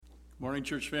Morning,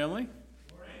 church family.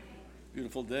 Morning.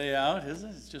 Beautiful day out, isn't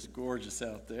it? It's just gorgeous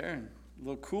out there. And a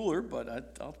little cooler, but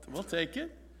we'll take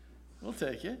it. We'll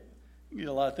take it. You get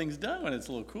a lot of things done when it's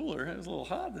a little cooler. It was a little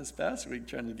hot this past week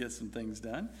trying to get some things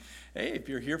done. Hey, if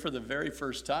you're here for the very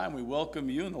first time, we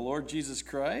welcome you in the Lord Jesus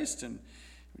Christ. And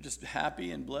we're just happy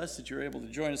and blessed that you're able to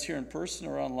join us here in person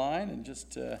or online and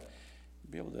just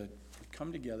be able to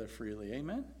come together freely.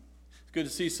 Amen. Good to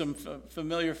see some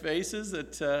familiar faces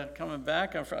that coming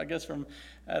back. I guess from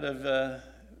the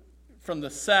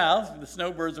south. The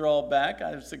snowbirds are all back.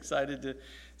 I was excited to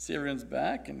see everyone's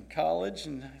back in college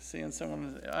and seeing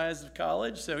someone's eyes of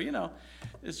college. So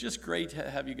it's just great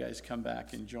to have you guys come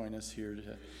back and join us here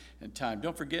in time.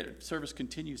 Don't forget, service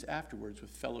continues afterwards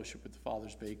with fellowship with the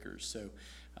Father's Bakers. So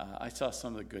I saw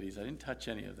some of the goodies. I didn't touch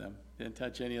any of them. Didn't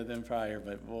touch any of them prior,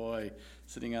 but boy,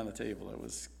 sitting on the table, it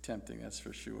was tempting. That's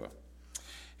for sure.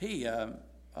 Hey,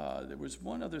 there was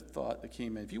one other thought that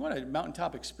came in. If you want a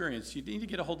mountaintop experience, you need to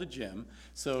get a hold of Jim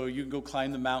so you can go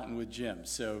climb the mountain with Jim.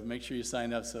 So make sure you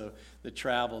sign up so the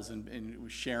travels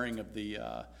and sharing of the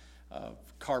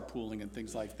carpooling and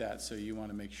things like that. So you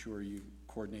want to make sure you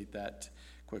coordinate that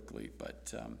quickly.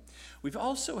 But we've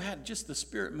also had just the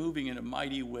Spirit moving in a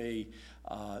mighty way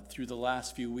through the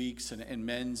last few weeks and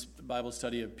men's Bible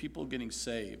study of people getting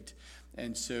saved.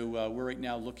 And so we're right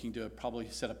now looking to probably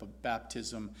set up a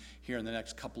baptism here in the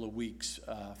next couple of weeks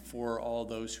for all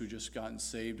those who just gotten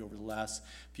saved over the last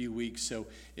few weeks. So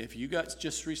if you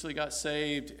just recently got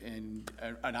saved and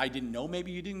I didn't know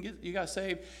maybe you got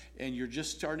saved and you're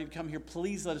just starting to come here,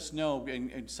 please let us know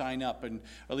and sign up, and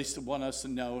or at least want us to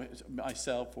know,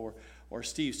 myself or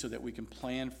Steve, so that we can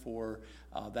plan for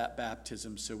that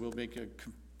baptism. So we'll make a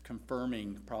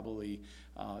confirming probably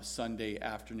Sunday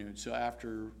afternoon. So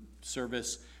after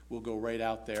service, we'll go right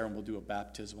out there and we'll do a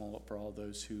baptism for all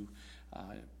those who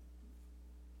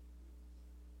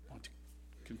want to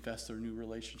confess their new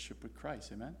relationship with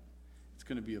Christ. Amen. It's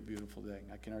going to be a beautiful day.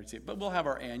 I can already see it. But we'll have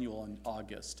our annual in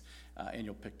August,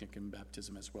 annual picnic and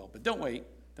baptism as well. But don't wait.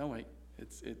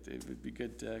 It would be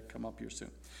good to come up here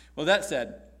soon. Well, that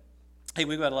said, hey,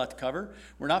 we've got a lot to cover.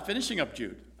 We're not finishing up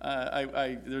Jude.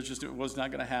 It was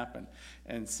not going to happen.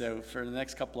 And so for the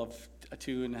next couple of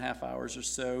 2.5 hours or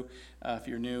so, if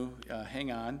you're new,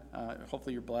 hang on.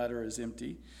 Hopefully your bladder is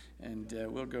empty. And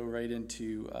we'll go right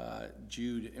into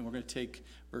Jude. And we're going to take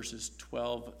verses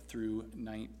 12 through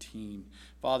 19.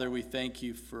 Father, we thank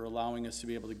you for allowing us to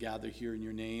be able to gather here in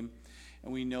your name.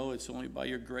 And we know it's only by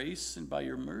your grace and by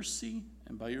your mercy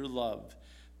and by your love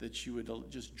that you would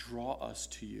just draw us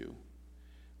to you.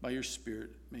 By your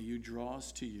Spirit, may you draw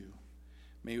us to you.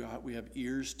 May we have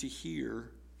ears to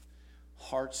hear,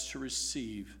 hearts to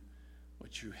receive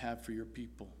what you have for your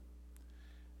people,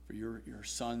 for your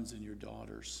sons and your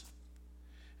daughters.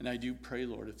 And I do pray,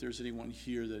 Lord, if there's anyone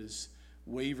here that is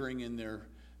wavering in their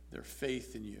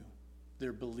faith in you,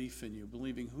 their belief in you,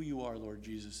 believing who you are, Lord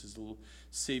Jesus, as the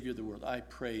Savior of the world, I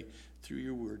pray through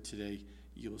your word today,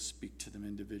 you'll speak to them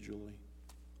individually.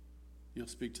 You'll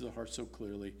speak to the heart so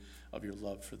clearly of your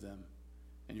love for them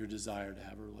and your desire to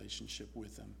have a relationship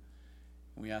with them.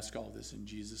 And we ask all this in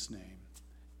Jesus' name.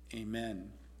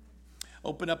 Amen.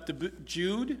 Open up to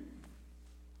Jude.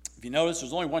 If you notice,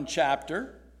 there's only one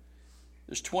chapter.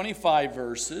 There's 25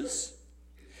 verses.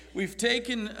 We've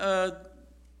taken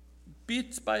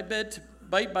bit by bit,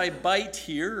 bite by bite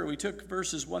here. We took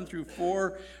verses 1 through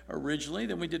 4 originally.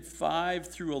 Then we did 5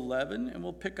 through 11. And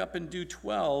we'll pick up and do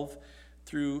 12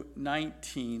 through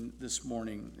 19 this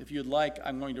morning. If you'd like,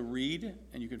 I'm going to read,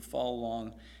 and you can follow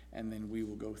along, and then we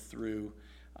will go through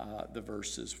the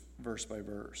verses, verse by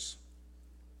verse.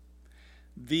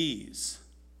 These,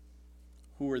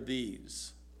 who are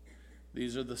these?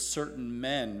 These are the certain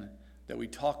men that we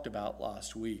talked about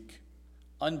last week.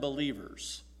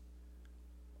 Unbelievers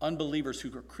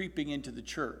who are creeping into the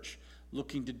church,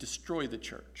 looking to destroy the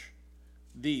church.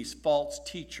 These false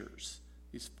teachers,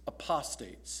 these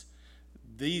apostates.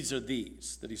 These are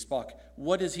these that he spoke.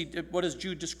 What does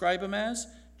Jude describe him as?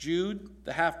 Jude,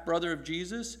 the half-brother of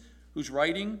Jesus, who's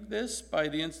writing this by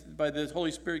the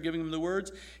Holy Spirit giving him the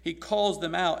words, he calls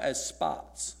them out as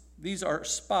spots. These are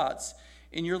spots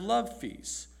in your love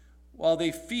feasts, while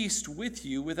they feast with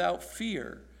you without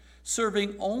fear,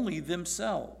 serving only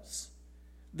themselves.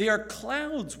 They are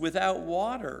clouds without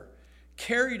water,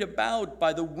 carried about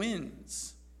by the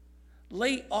winds.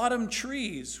 Late autumn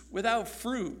trees without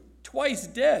fruit, twice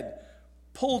dead,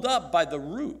 pulled up by the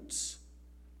roots,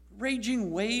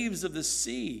 raging waves of the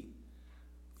sea,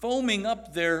 foaming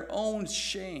up their own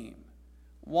shame,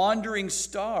 wandering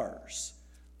stars,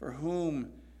 for whom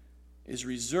is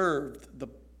reserved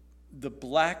the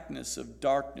blackness of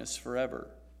darkness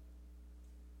forever.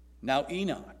 Now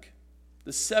Enoch,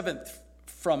 the seventh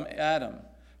from Adam,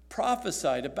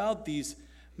 prophesied about these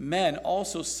men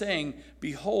also, saying,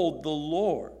 Behold, the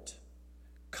Lord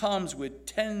comes with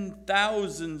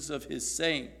 10,000s of his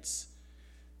saints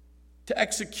to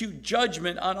execute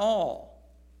judgment on all,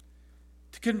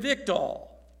 to convict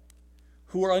all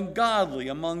who are ungodly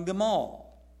among them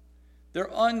all, their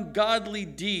ungodly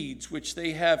deeds which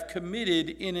they have committed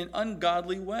in an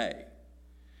ungodly way,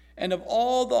 and of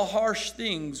all the harsh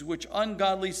things which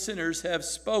ungodly sinners have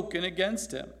spoken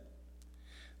against him.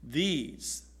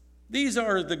 These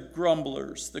are the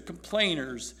grumblers, the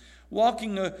complainers,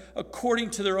 walking according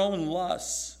to their own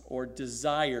lusts, or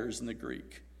desires in the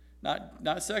Greek.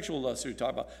 Not sexual lusts we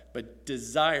talk about, but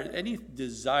desire, any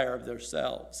desire of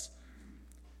themselves.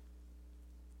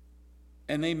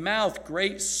 And they mouth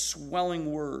great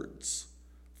swelling words,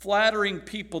 flattering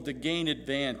people to gain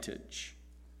advantage.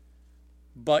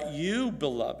 But you,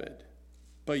 beloved,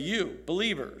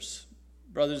 believers,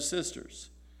 brothers and sisters,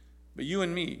 but you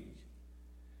and me,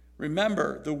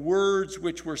 remember the words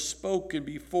which were spoken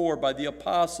before by the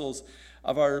apostles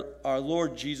of our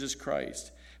Lord Jesus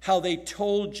Christ, how they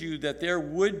told you that there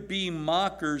would be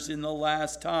mockers in the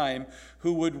last time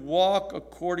who would walk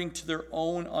according to their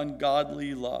own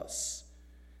ungodly lusts.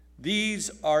 These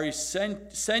are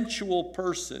sensual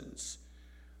persons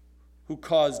who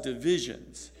cause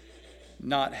divisions,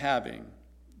 not having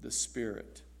the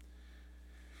Spirit.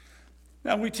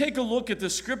 Now we take a look at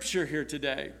the scripture here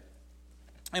today,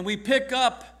 and we pick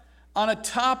up on a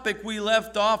topic we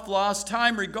left off last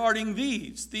time regarding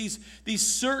these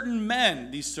certain men,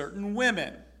 these certain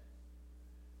women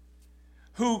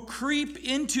who creep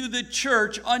into the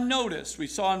church unnoticed. We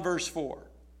saw in verse 4.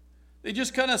 They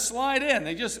just kind of slide in.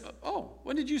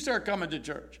 When did you start coming to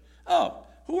church? Oh,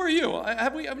 who are you?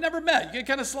 I've never met. You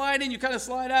kind of slide in, you kind of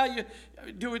slide out.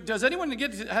 Does anyone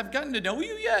have gotten to know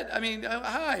you yet? I mean,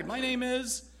 hi, my name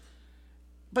is.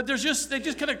 But they just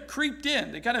kind of creeped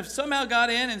in. They kind of somehow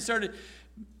got in and started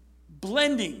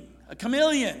blending, a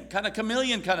chameleon kind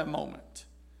of moment.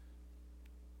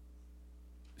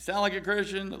 Sound like a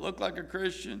Christian, look like a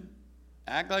Christian,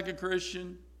 act like a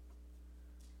Christian.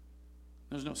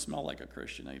 There's no smell like a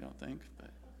Christian, I don't think.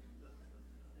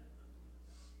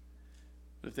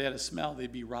 But if they had a smell,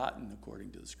 they'd be rotten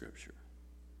according to the scripture.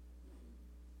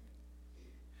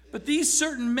 But these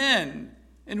certain men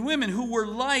and women who were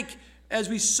like, as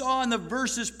we saw in the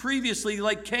verses previously,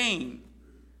 like Cain,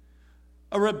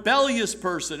 a rebellious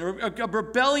person, or a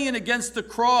rebellion against the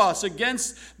cross,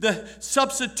 against the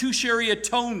substitutionary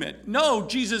atonement. No,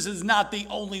 Jesus is not the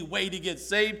only way to get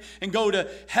saved and go to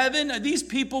heaven. These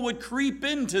people would creep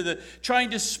into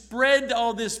trying to spread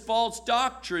all this false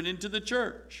doctrine into the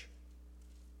church.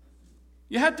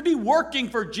 You have to be working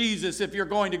for Jesus if you're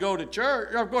going to go to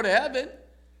church or go to heaven.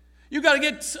 You got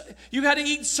to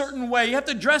eat a certain way. You have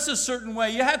to dress a certain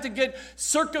way. You have to get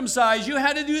circumcised. You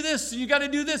had to do this. You got to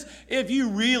do this if you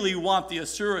really want the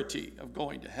assurity of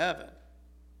going to heaven.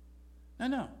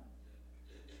 No.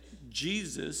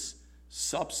 Jesus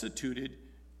substituted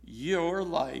your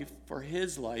life for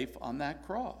his life on that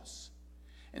cross.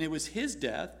 And it was his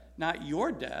death, not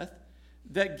your death,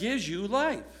 that gives you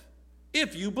life,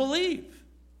 if you believe.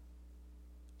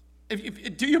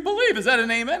 Do you believe? Is that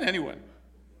an amen, anyone?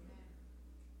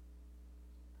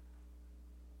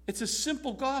 It's a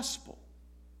simple gospel.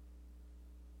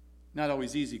 Not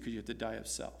always easy because you have to die of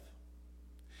self.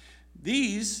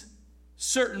 These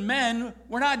certain men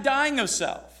were not dying of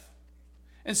self.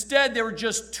 Instead, they were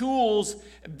just tools,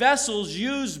 vessels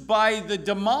used by the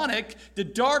demonic, the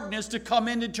darkness, to come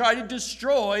in and try to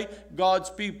destroy God's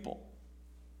people.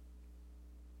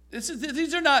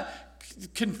 These are not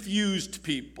confused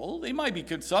people. They might be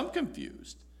some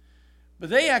confused. But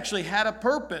they actually had a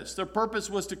purpose. Their purpose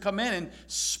was to come in and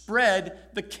spread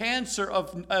the cancer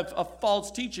of false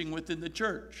teaching within the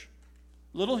church.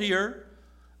 A little here,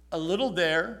 a little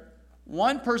there,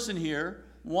 one person here,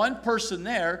 one person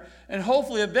there, and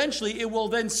hopefully eventually it will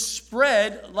then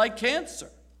spread like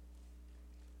cancer.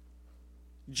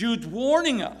 Jude's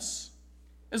warning us.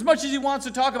 As much as he wants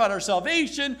to talk about our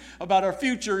salvation, about our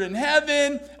future in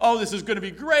heaven, oh, this is going to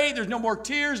be great. There's no more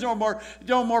tears, no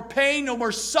more pain, no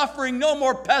more suffering, no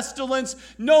more pestilence,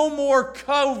 no more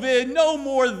COVID, no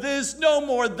more this, no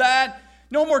more that,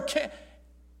 no more.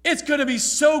 It's going to be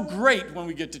so great when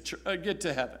we get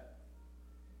to heaven.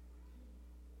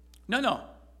 No.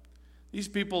 These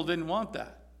people didn't want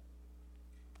that.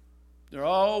 They're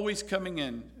always coming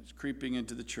in, creeping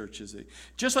into the churches.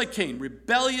 Just like Cain,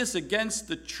 rebellious against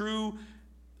the true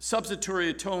substitutionary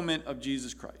atonement of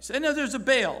Jesus Christ. And then there's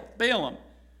Balaam,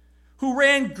 who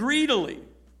ran greedily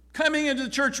Coming into the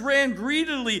church ran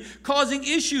greedily, causing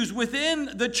issues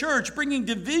within the church, bringing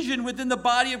division within the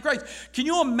body of Christ. Can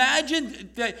you imagine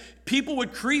that people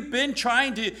would creep in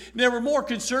they were more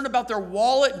concerned about their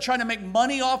wallet and trying to make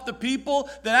money off the people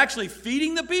than actually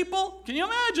feeding the people? Can you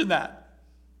imagine that?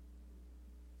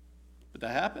 But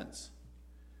that happens.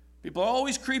 People are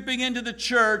always creeping into the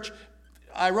church.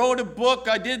 I wrote a book.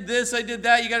 I did this. I did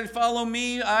that. You got to follow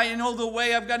me. I know the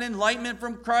way. I've got enlightenment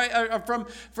from Christ,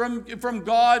 from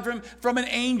God, from an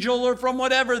angel, or from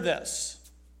whatever this.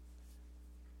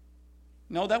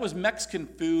 No, that was Mexican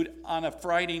food on a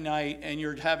Friday night, and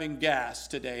you're having gas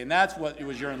today, and that's what it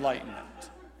was your enlightenment.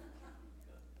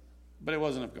 But it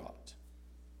wasn't of God.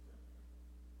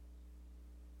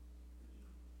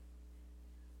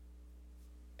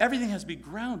 Everything has to be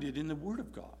grounded in the Word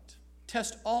of God.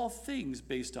 Test all things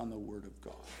based on the Word of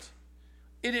God.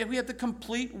 We have the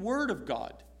complete Word of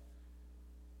God.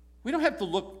 We don't have to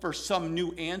look for some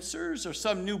new answers or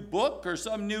some new book or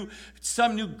some new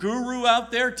guru out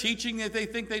there teaching that they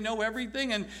think they know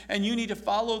everything and you need to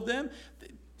follow them.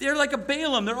 They're like a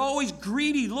Balaam. They're always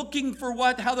greedy, looking for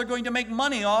how they're going to make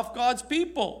money off God's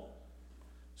people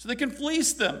so they can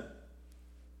fleece them.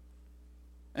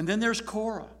 And then there's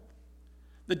Korah,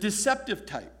 the deceptive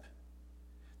type.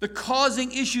 The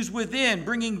causing issues within,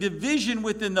 bringing division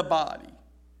within the body.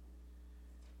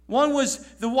 One was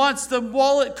the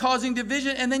wallet causing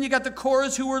division, and then you got the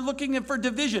Korahs who were looking for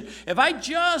division. If I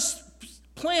just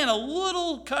plan a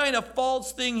little kind of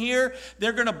false thing here,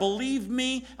 they're going to believe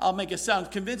me. I'll make it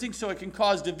sound convincing so it can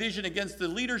cause division against the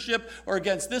leadership or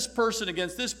against this person.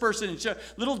 And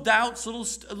little doubts, a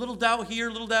little doubt here,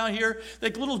 a little down here,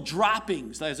 like little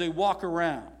droppings as they walk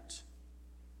around.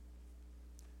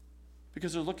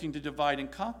 Because they're looking to divide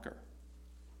and conquer,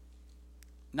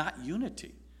 not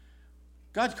unity.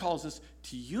 God calls us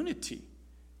to unity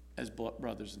as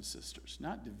brothers and sisters,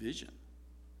 not division.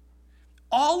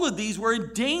 All of these were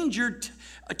in danger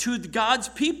to God's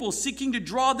people, seeking to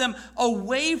draw them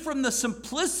away from the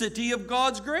simplicity of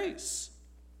God's grace,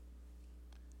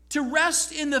 to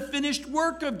rest in the finished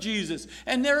work of Jesus.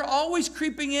 And they're always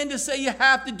creeping in to say, you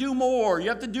have to do more, you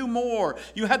have to do more,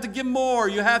 you have to give more,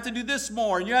 you have to do this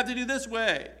more, and you have to do this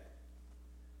way.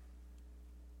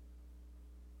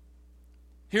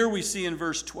 Here we see in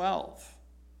verse 12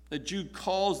 that Jude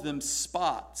calls them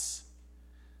spots.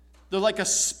 They're like a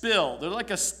spill, they're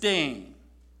like a stain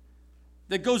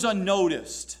that goes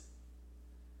unnoticed.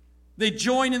 They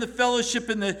join in the fellowship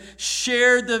and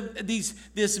share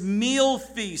this meal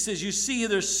feast. As you see,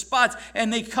 there's spots,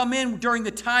 and they come in during the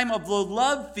time of the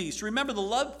love feast. Remember, the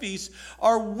love feasts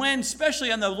are when,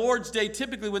 especially on the Lord's Day,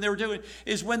 typically when they were doing,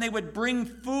 is when they would bring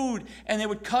food and they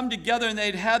would come together and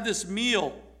they'd have this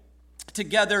meal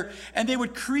together, and they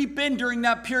would creep in during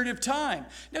that period of time.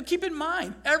 Now keep in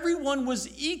mind, everyone was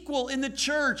equal in the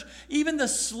church. Even the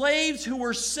slaves who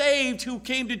were saved, who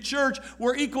came to church,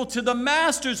 were equal to the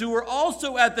masters who were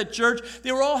also at the church.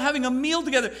 They were all having a meal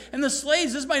together. And the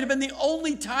slaves, this might have been the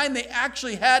only time they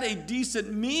actually had a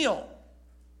decent meal.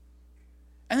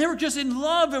 And they were just in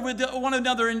love with one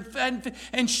another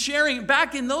and sharing.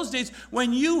 Back in those days,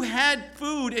 when you had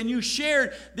food and you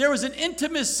shared, there was an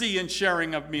intimacy in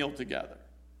sharing a meal together.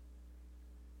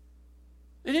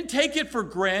 They didn't take it for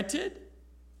granted.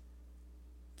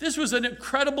 This was an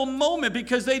incredible moment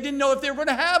because they didn't know if they were going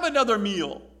to have another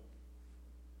meal.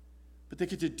 But they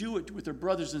get to do it with their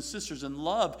brothers and sisters in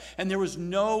love. And there was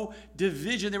no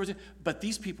division. But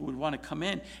these people would want to come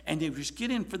in and they would just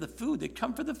get in for the food. They'd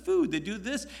come for the food. They'd do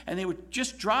this. And they would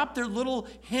just drop their little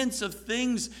hints of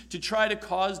things to try to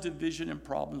cause division and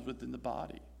problems within the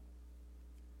body.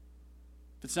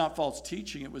 If it's not false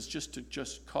teaching, it was just to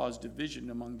cause division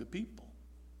among the people.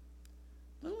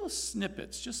 Little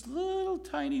snippets, just little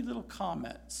tiny little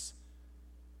comments.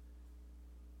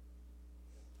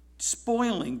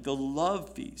 Spoiling the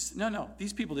love feast. No,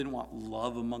 these people didn't want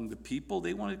love among the people.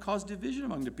 They wanted to cause division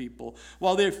among the people.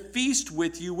 While they feast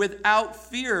with you without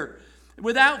fear.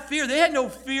 Without fear. They had no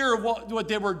fear of what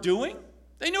they were doing.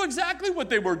 They knew exactly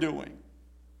what they were doing.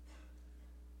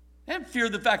 They didn't fear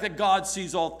the fact that God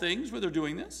sees all things when they're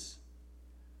doing this.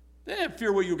 They didn't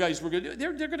fear what you guys were going to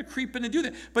do. They're going to creep in and do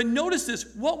that. But notice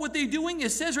this. What were they doing? It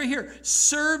says right here,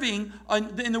 serving,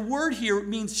 and the word here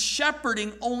means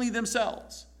shepherding only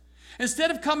themselves.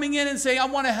 Instead of coming in and saying, I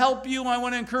want to help you, I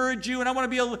want to encourage you, and I want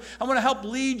to help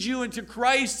lead you into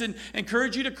Christ and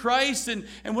encourage you to Christ and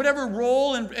whatever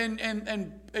role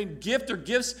and gift or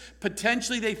gifts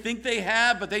potentially they think they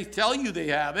have, but they tell you they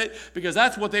have it because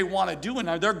that's what they want to do and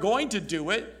they're going to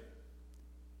do it.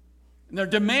 And they're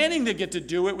demanding they get to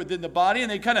do it within the body, and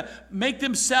they kind of make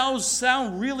themselves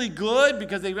sound really good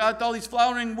because they've got all these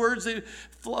flattering words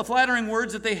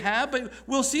that they have. But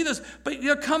we'll see this. But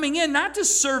they're coming in not to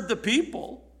serve the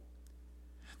people.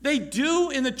 They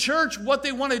do in the church what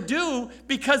they want to do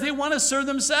because they want to serve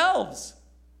themselves.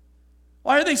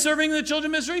 Why are they serving the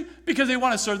children's ministry? Because they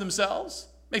want to serve themselves.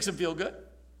 Makes them feel good.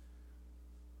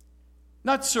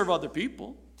 Not to serve other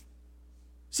people.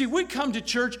 See, we come to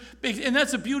church, and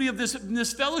that's the beauty of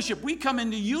this fellowship. We come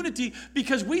into unity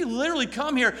because we literally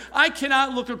come here. I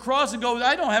cannot look across and go,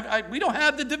 we don't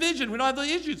have the division. We don't have the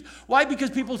issues. Why? Because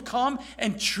people come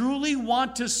and truly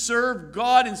want to serve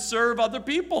God and serve other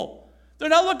people. They're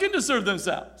not looking to serve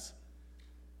themselves.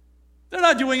 They're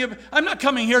not doing it. I'm not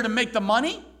coming here to make the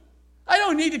money. I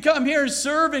don't need to come here and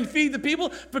serve and feed the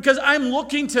people because I'm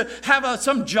looking to have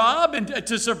some job and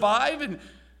to survive. And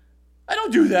I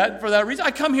don't do that for that reason.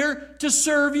 I come here to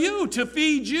serve you, to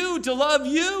feed you, to love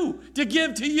you, to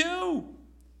give to you.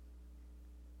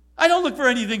 I don't look for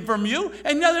anything from you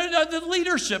and the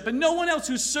leadership and no one else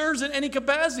who serves in any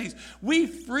capacities. We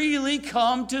freely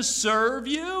come to serve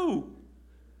you.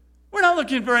 We're not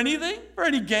looking for anything, for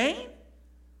any gain.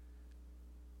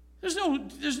 There's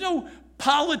no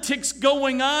politics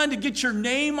going on to get your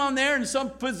name on there in some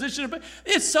position.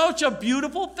 It's such a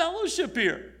beautiful fellowship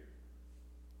here.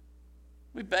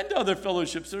 We've been to other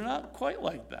fellowships that are not quite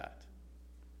like that.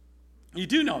 You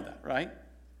do know that, right?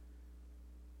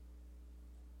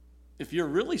 If you're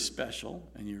really special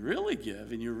and you really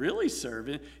give and you really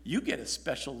serve, you get a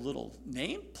special little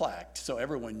name plaque so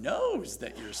everyone knows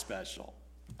that you're special.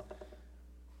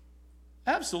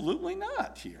 Absolutely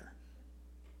not here.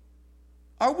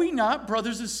 Are we not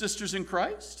brothers and sisters in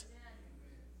Christ?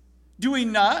 Do we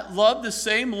not love the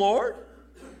same Lord?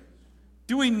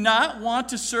 Do we not want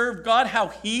to serve God how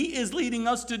He is leading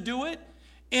us to do it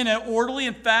in an orderly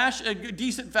and a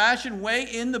decent fashion way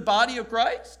in the body of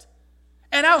Christ?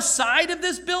 And outside of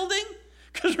this building?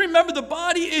 Because remember, the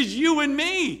body is you and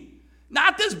me,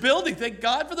 not this building. Thank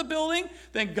God for the building.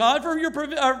 Thank God for your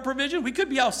provision. We could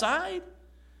be outside.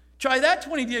 Try that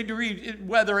 20-degree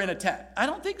weather in a tent. I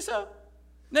don't think so.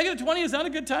 Negative 20 is not a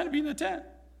good time to be in a tent.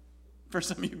 For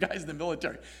some of you guys in the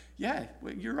military. Yeah,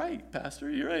 well, you're right, Pastor.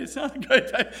 You're right. It's not a good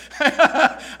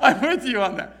time. I'm with you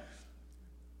on that.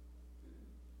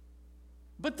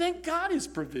 But thank God His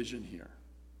provision here.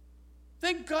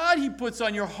 Thank God He puts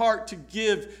on your heart to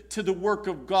give to the work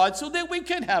of God so that we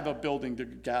can have a building to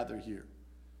gather here.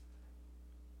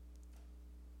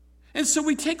 And so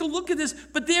we take a look at this,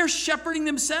 but they're shepherding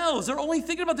themselves. They're only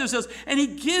thinking about themselves. And He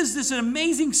gives this an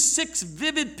amazing 6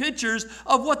 vivid pictures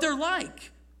of what they're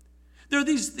like. They're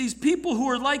these people who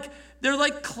are they're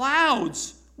like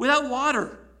clouds without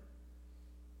water.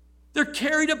 They're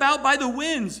carried about by the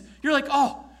winds. You're like,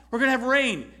 oh, we're going to have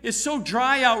rain. It's so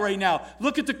dry out right now.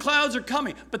 Look at the clouds are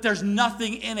coming, but there's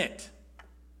nothing in it.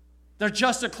 They're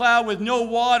just a cloud with no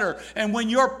water. And when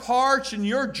you're parched and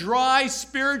you're dry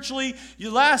spiritually, the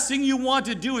last thing you want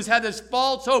to do is have this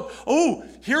false hope. Oh,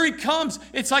 here He comes.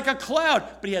 It's like a cloud,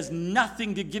 but He has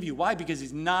nothing to give you. Why? Because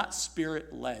He's not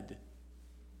Spirit-led.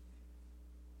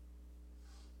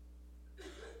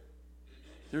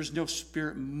 There's no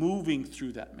Spirit moving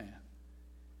through that man.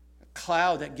 A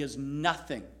cloud that gives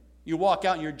nothing. You walk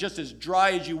out and you're just as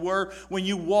dry as you were when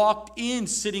you walked in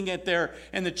sitting there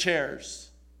in the chairs.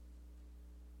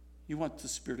 You want the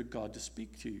Spirit of God to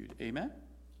speak to you. Amen?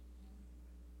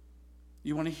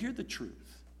 You want to hear the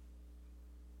truth.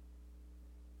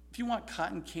 If you want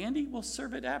cotton candy, we'll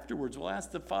serve it afterwards. We'll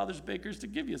ask the Father's bakers to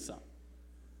give you some.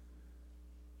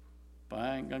 But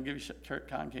I ain't going to give you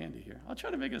cotton candy here. I'll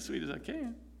try to make it as sweet as I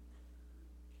can.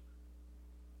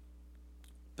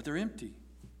 But they're empty.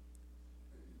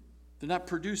 They're not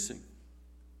producing.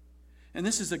 And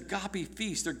this is agape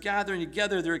feast. They're gathering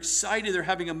together. They're excited. They're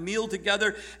having a meal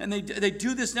together. And they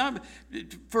do this now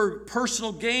for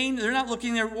personal gain. They're not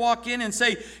looking there, walk in and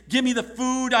say, give me the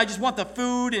food. I just want the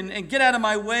food and get out of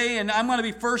my way. And I'm going to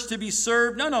be first to be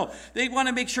served. No. They want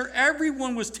to make sure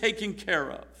everyone was taken care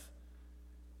of.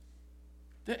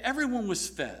 That everyone was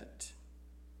fed.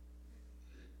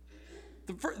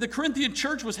 The Corinthian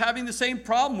church was having the same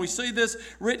problem. We see this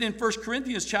written in 1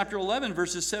 Corinthians chapter 11,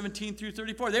 verses 17 through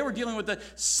 34. They were dealing with the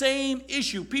same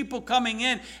issue. People coming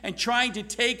in and trying to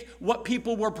take what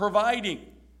people were providing.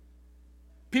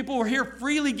 People were here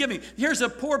freely giving. Here's a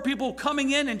poor people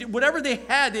coming in, and whatever they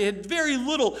had very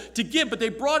little to give, but they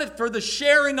brought it for the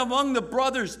sharing among the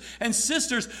brothers and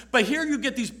sisters. But here you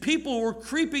get these people who were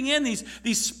creeping in,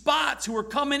 these spots who were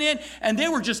coming in, and they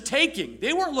were just taking.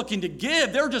 They weren't looking to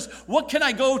give. They were just, what can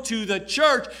I go to the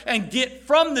church and get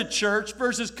from the church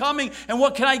versus coming, and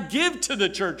what can I give to the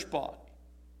church body?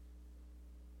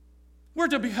 We're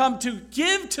to become to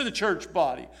give to the church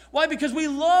body. Why? Because we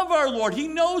love our Lord. He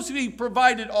knows He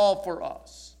provided all for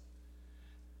us.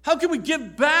 How can we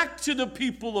give back to the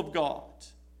people of God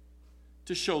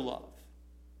to show love?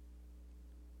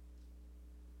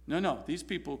 No. These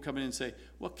people come in and say,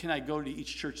 what can I go to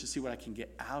each church to see what I can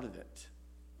get out of it?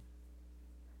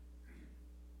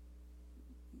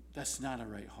 That's not a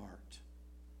right heart.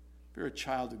 If you're a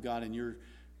child of God and you're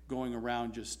going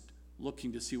around just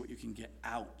looking to see what you can get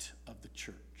out of the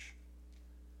church,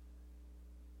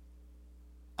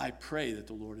 I pray that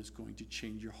the Lord is going to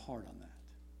change your heart on that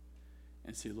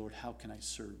and say, Lord, how can I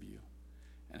serve you?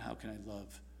 And how can I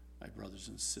love my brothers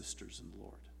and sisters in the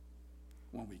Lord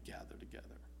when we gather together?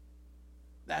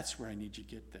 That's where I need you to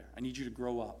get there. I need you to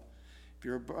grow up.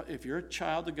 If you're a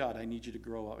child of God, I need you to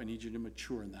grow up. I need you to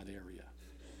mature in that area.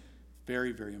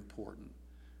 Very, very important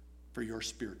for your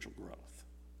spiritual growth.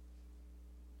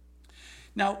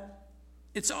 Now,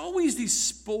 it's always these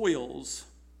spoils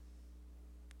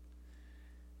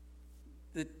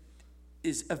that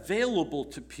is available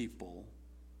to people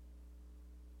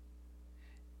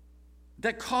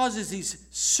that causes these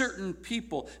certain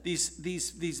people,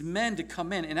 these men to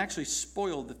come in and actually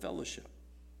spoil the fellowship.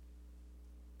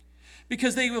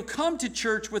 Because they will come to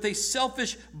church with a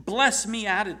selfish, bless me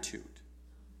attitude.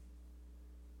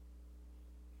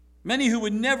 Many who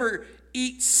would never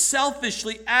eat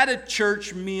selfishly at a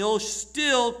church meal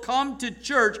still come to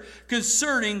church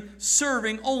concerning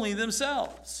serving only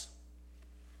themselves.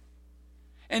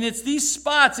 And it's these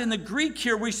spots in the Greek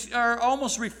here we are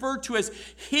almost referred to as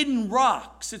hidden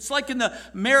rocks. It's like in the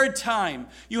maritime.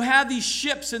 You have these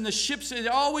ships, and the ships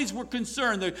always were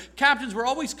concerned. The captains were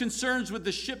always concerned with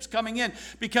the ships coming in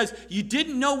because you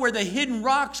didn't know where the hidden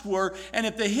rocks were. And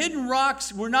if the hidden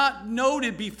rocks were not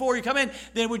noted before you come in,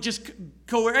 they would just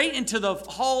go right into the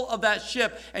hull of that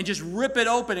ship and just rip it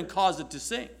open and cause it to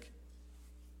sink.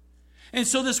 And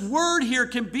so this word here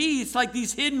can be, it's like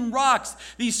these hidden rocks,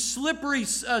 these slippery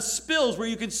spills where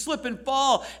you can slip and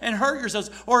fall and hurt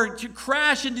yourselves, or to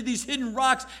crash into these hidden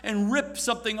rocks and rip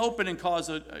something open and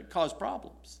cause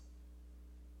problems.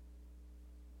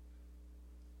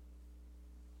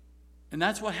 And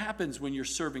that's what happens when you're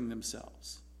serving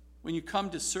themselves. When you come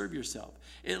to serve yourself,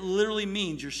 it literally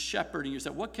means you're shepherding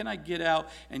yourself. What can I get out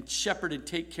and shepherd and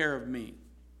take care of me?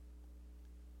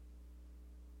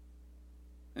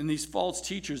 And these false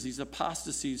teachers, these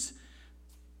apostasies,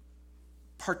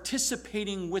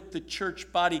 participating with the church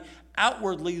body,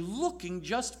 outwardly looking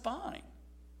just fine,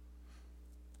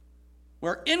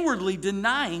 were inwardly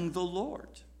denying the Lord.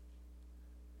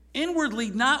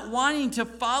 Inwardly not wanting to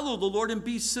follow the Lord and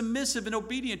be submissive and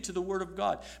obedient to the Word of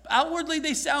God. Outwardly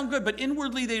they sound good, but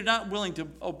inwardly they're not willing to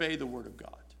obey the Word of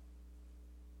God.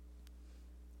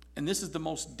 And this is the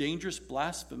most dangerous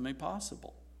blasphemy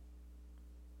possible.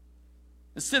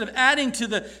 Instead of adding to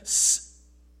the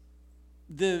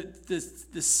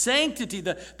sanctity,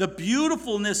 the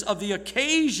beautifulness of the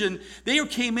occasion, they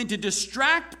came in to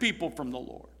distract people from the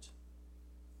Lord.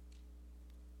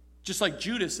 Just like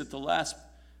Judas at the last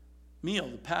meal,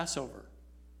 the Passover.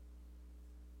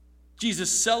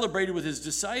 Jesus celebrated with his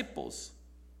disciples,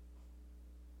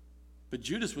 but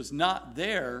Judas was not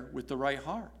there with the right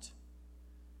heart.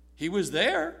 He was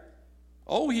there.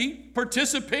 Oh, he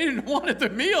participated and wanted the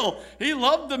meal. He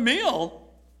loved the meal.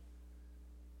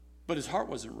 But his heart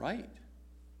wasn't right.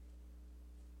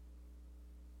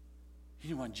 He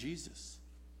didn't want Jesus.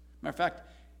 Matter of fact,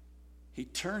 he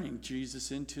turning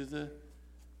Jesus into the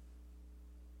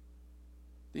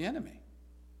enemy.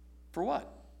 For what?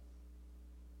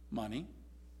 Money.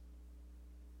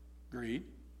 Greed.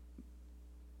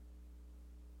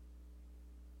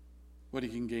 What he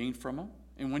can gain from him.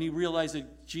 And when he realized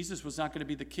that Jesus was not going to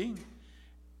be the king,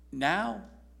 now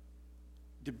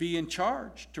to be in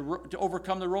charge, to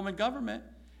overcome the Roman government,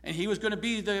 and he was going to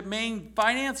be the main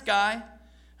finance guy,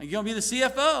 and you're going to be the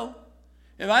CFO.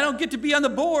 If I don't get to be on the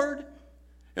board,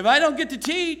 if I don't get to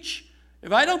teach,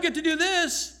 if I don't get to do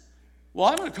this, well,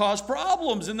 I'm going to cause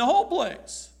problems in the whole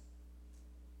place.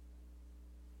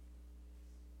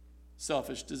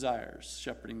 Selfish desires,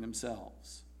 shepherding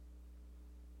themselves.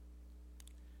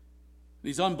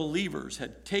 These unbelievers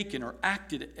had taken or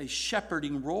acted a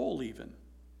shepherding role even,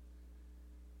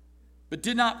 but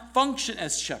did not function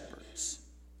as shepherds.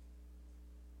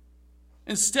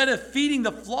 Instead of feeding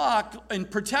the flock and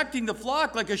protecting the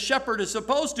flock like a shepherd is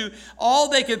supposed to, all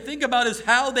they can think about is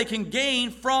how they can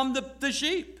gain from the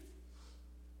sheep.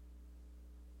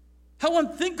 How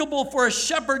unthinkable for a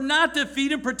shepherd not to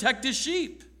feed and protect his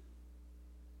sheep.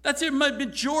 That's the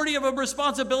majority of a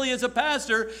responsibility as a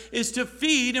pastor, is to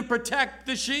feed and protect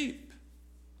the sheep.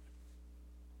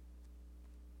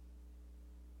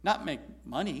 not make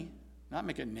money, not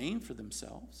make a name for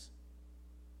themselves.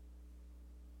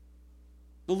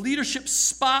 The leadership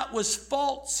spot was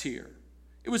false here.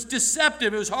 It was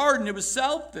deceptive, it was hardened, it was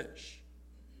selfish.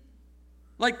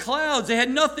 Like clouds, they had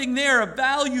nothing there of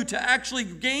value to actually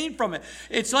gain from it.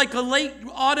 It's like the late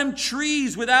autumn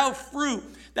trees without fruit.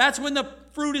 That's when the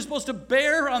fruit is supposed to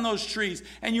bear on those trees.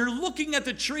 And you're looking at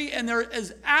the tree and there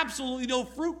is absolutely no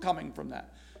fruit coming from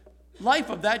that life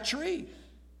of that tree.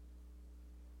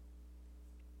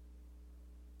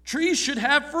 Trees should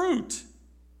have fruit.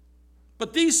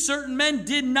 But these certain men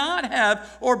did not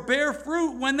have or bear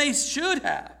fruit when they should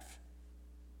have.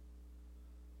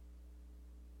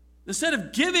 Instead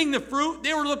of giving the fruit,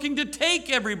 they were looking to take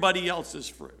everybody else's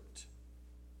fruit,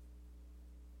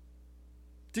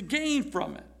 to gain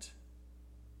from it.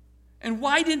 And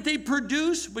why didn't they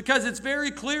produce? Because it's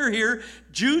very clear here.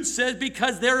 Jude says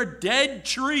because they're dead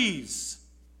trees.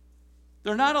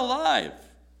 They're not alive.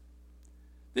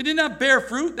 They did not bear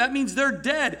fruit. That means they're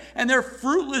dead. And they're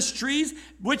fruitless trees,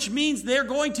 which means they're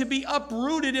going to be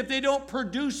uprooted if they don't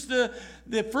produce the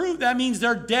fruit. That means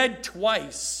they're dead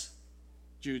twice,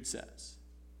 Jude says.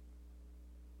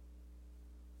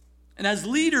 And as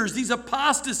leaders, these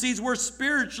apostasies were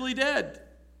spiritually dead.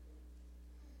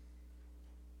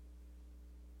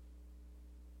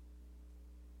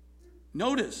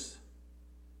 Notice,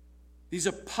 these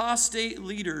apostate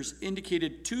leaders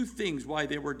indicated two things why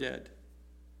they were dead.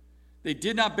 They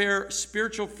did not bear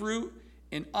spiritual fruit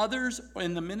in others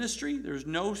in the ministry. There's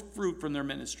no fruit from their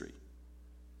ministry.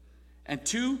 And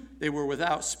two, they were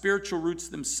without spiritual roots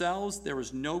themselves. There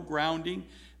was no grounding.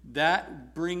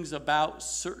 That brings about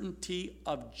certainty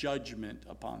of judgment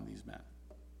upon these men.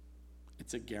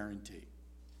 It's a guarantee.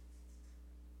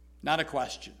 Not a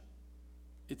question.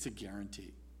 It's a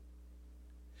guarantee.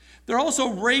 There are also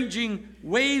raging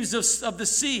waves of the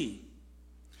sea.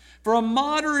 For a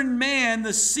modern man,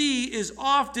 the sea is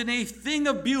often a thing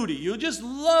of beauty. You'll just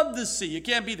love the sea. You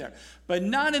can't be there. But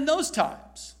not in those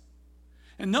times.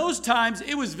 In those times,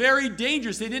 it was very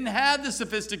dangerous. They didn't have the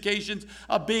sophistications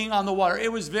of being on the water.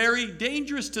 It was very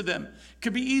dangerous to them. It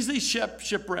could be easily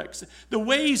shipwrecks. The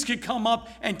waves could come up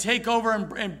and take over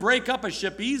and break up a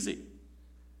ship easy.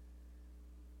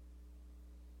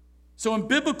 So in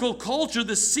biblical culture,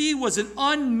 the sea was an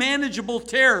unmanageable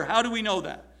terror. How do we know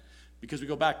that? Because we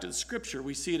go back to the scripture,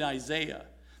 we see it in Isaiah.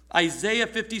 Isaiah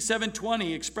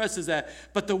 57:20 expresses that.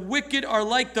 But the wicked are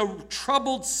like the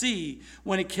troubled sea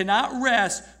when it cannot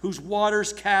rest, whose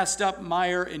waters cast up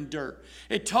mire and dirt.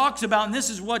 It talks about, and this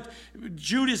is what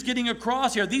Jude is getting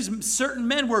across here, these certain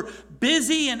men were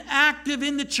busy and active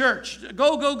in the church.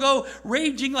 Go, go, go,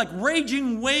 raging like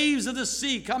raging waves of the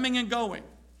sea, coming and going.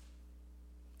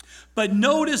 But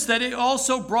notice that it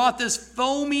also brought this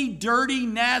foamy, dirty,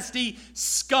 nasty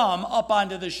scum up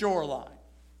onto the shoreline.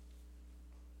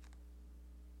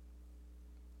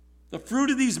 The fruit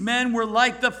of these men were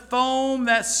like the foam,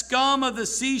 that scum of the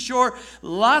seashore,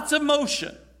 lots of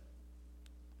motion,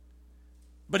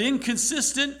 but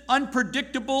inconsistent,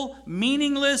 unpredictable,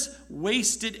 meaningless,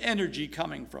 wasted energy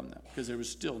coming from them because there was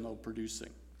still no producing.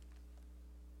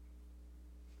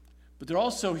 But they're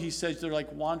also, he says, they're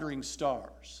like wandering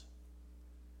stars.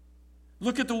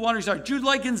 Look at the wandering stars. Jude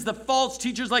likens the false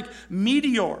teachers like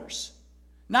meteors.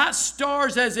 Not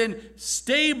stars as in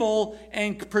stable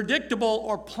and predictable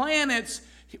or planets.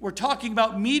 We're talking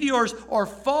about meteors or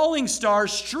falling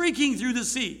stars streaking through the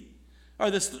sea or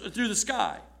through the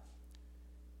sky.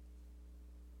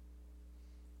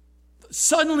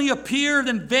 Suddenly appear,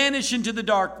 then vanish into the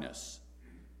darkness.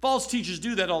 False teachers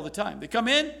do that all the time. They come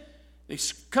in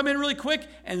really quick,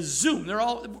 and zoom. They're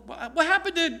all. What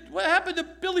happened to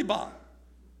Billy Bob?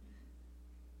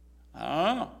 I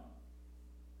don't know.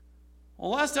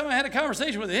 Well, last time I had a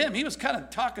conversation with him, he was kind of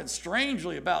talking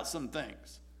strangely about some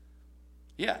things.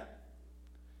 Yeah.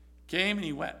 Came and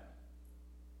he went.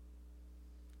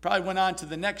 Probably went on to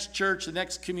the next church, the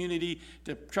next community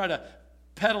to try to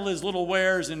peddle his little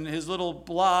wares and his little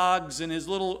blogs and his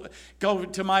little go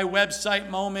to my website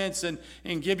moments and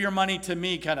give your money to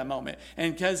me kind of moment.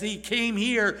 And because he came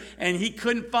here and he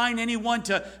couldn't find anyone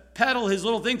to peddle his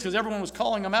little things because everyone was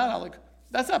calling him out. I'm like,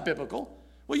 that's not biblical.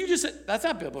 Well, you just said, that's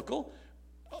not biblical.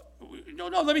 No,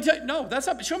 let me tell you. No, that's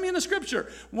not. Show me in the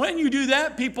scripture. When you do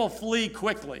that, people flee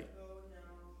quickly.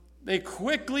 They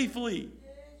quickly flee.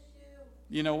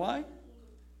 You know why?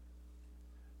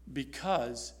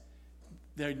 Because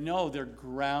they know they're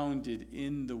grounded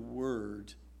in the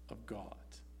Word of God.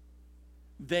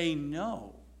 They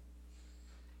know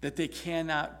that they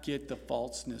cannot get the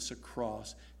falseness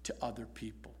across to other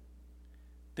people.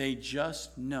 They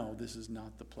just know this is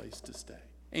not the place to stay.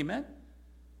 Amen?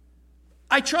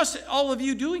 I trust all of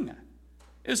you doing that.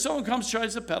 If someone comes,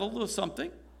 tries to peddle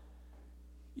something,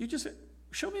 you just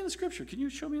show me in the scripture. Can you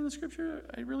show me in the scripture?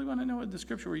 I really want to know in the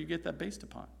scripture where you get that based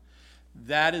upon.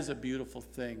 That is a beautiful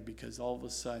thing, because all of a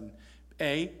sudden,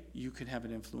 you can have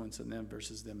an influence on them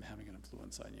versus them having an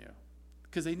influence on you.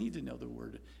 Because they need to know the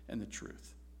word and the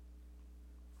truth.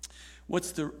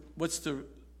 What's the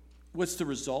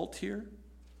result here?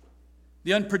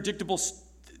 The unpredictable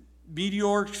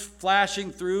meteors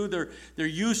flashing through. They're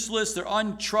useless. They're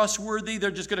untrustworthy.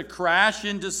 They're just going to crash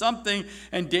into something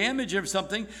and damage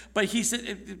something. But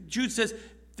Jude says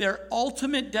their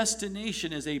ultimate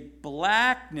destination is a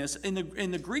blackness. In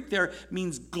the Greek there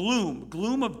means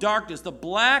gloom of darkness, the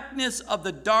blackness of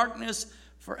the darkness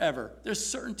forever. There's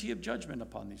certainty of judgment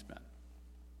upon these men.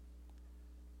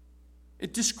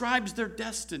 It describes their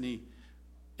destiny.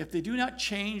 If they do not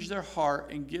change their heart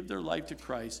and give their life to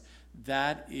Christ,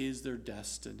 that is their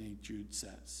destiny, Jude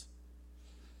says.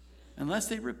 Unless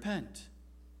they repent,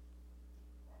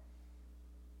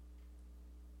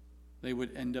 they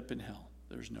would end up in hell.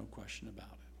 There's no question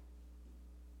about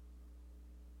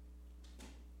it.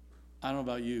 I don't know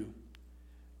about you,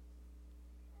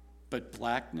 but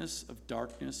blackness of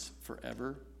darkness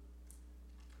forever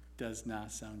does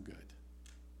not sound good.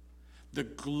 The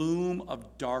gloom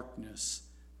of darkness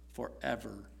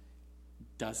forever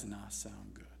does not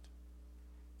sound good.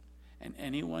 And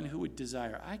anyone who would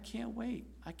desire, I can't wait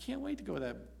to go to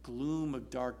that gloom of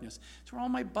darkness. It's where all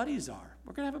my buddies are.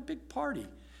 We're going to have a big party.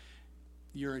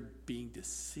 You're being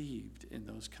deceived in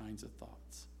those kinds of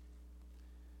thoughts.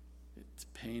 It's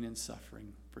pain and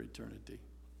suffering for eternity.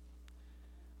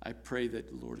 I pray that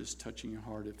the Lord is touching your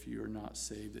heart if you are not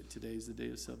saved, that today is the day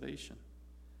of salvation.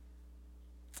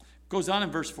 Goes on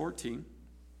in verse 14.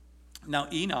 Now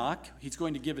Enoch, he's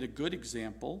going to give it a good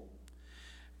example.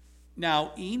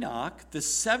 Now Enoch, the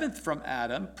seventh from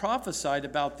Adam, prophesied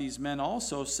about these men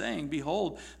also, saying,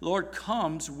 Behold, the Lord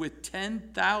comes with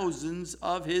 10,000s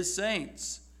of his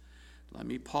saints. Let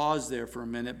me pause there for a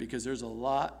minute, because there's a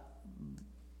lot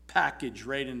packaged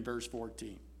right in verse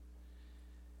 14.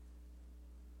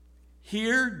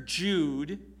 Here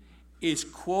Jude is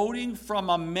quoting from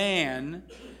a man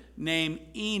named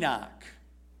Enoch.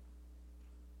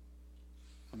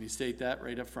 Let me state that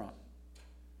right up front.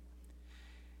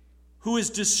 Who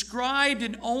is described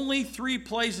in only 3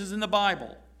 places in the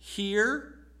Bible.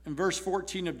 Here, in verse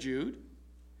 14 of Jude.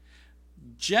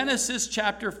 Genesis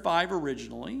chapter 5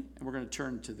 originally, and we're going to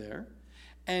turn to there.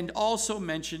 And also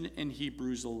mentioned in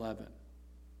Hebrews 11.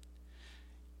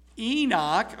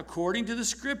 Enoch, according to the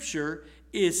scripture,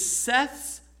 is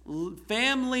Seth's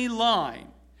family line.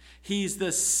 He's the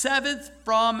 7th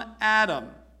from Adam.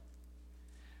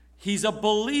 He's a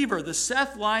believer. The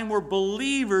Seth line were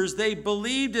believers. They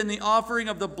believed in the offering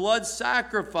of the blood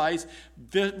sacrifice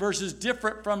versus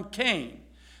different from Cain.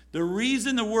 The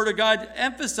reason the Word of God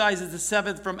emphasizes the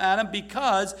 7th from Adam,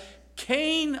 because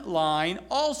Cain line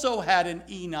also had an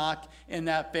Enoch in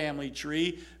that family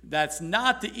tree. That's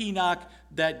not the Enoch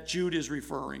that Jude is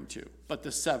referring to, but the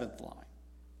 7th line,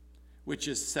 which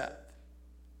is Seth.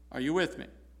 Are you with me?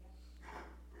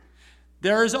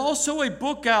 There is also a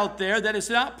book out there that is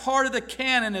not part of the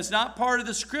canon, it's not part of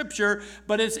the scripture,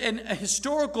 but it's a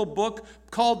historical book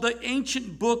called the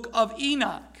Ancient Book of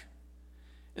Enoch.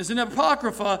 It's an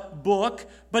apocrypha book,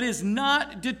 but is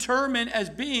not determined as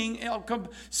being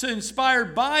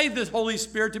inspired by the Holy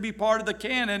Spirit to be part of the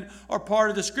canon or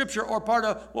part of the scripture or part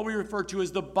of what we refer to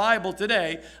as the Bible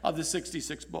today of the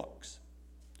 66 books.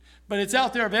 But it's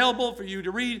out there available for you to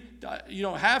read. You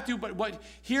don't have to, but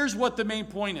here's what the main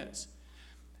point is.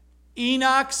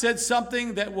 Enoch said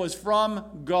something that was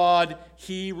from God.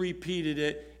 He repeated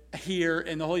it here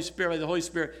in the Holy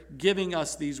Spirit giving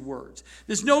us these words.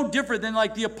 This is no different than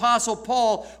like the Apostle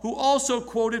Paul, who also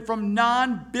quoted from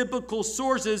non-biblical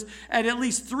sources at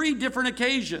least 3 different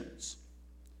occasions.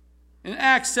 In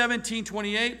Acts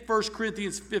 17:28, 1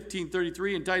 Corinthians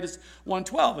 15:33, and Titus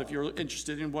 1:12, if you're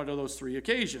interested in one of those 3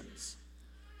 occasions.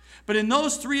 But in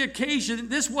those 3 occasions,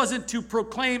 this wasn't to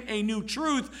proclaim a new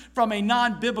truth from a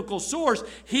non-biblical source.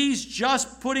 He's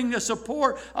just putting the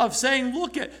support of saying,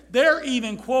 look at, they're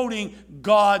even quoting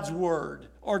God's word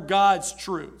or God's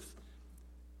truth.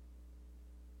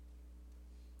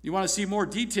 You want to see more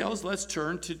details? Let's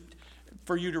turn to,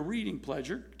 for you to reading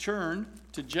pleasure, turn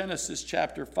to Genesis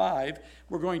chapter 5.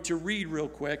 We're going to read real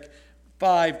quick,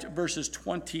 5 verses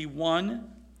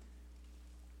 21.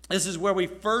 This is where we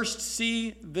first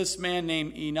see this man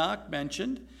named Enoch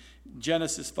mentioned,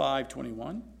 Genesis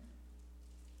 5:21.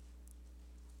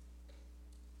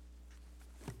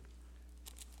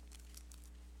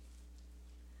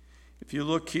 If you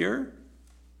look here,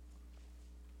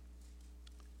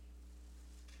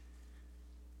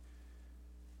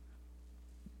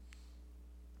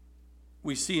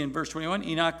 we see in verse 21,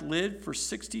 Enoch lived for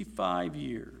 65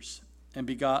 years and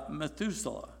begot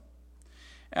Methuselah.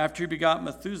 After he begot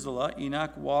Methuselah,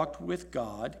 Enoch walked with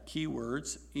God, key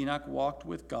words, Enoch walked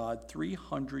with God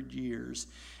 300 years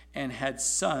and had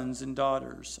sons and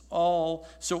daughters. All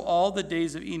the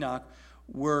days of Enoch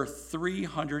were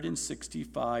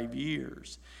 365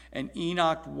 years. And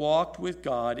Enoch walked with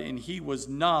God, and he was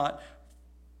not,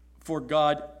 for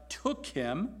God took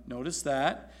him. Notice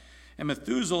that. And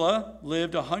Methuselah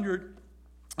lived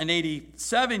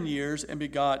 187 years and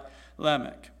begot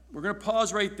Lamech. We're going to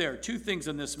pause right there. Two things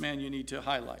on this man you need to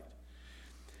highlight.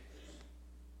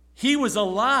 He was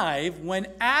alive when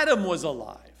Adam was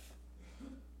alive.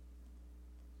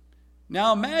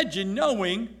 Now imagine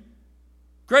knowing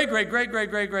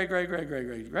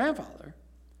great-great-great-great-great-great-great-great-great-great-grandfather,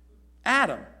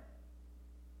 Adam,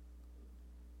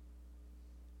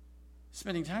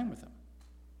 spending time with him.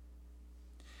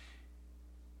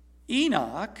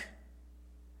 Enoch,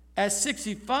 at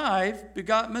 65,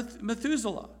 begot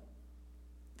Methuselah.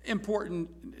 Important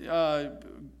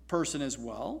person as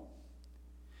well.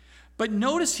 But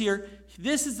notice here,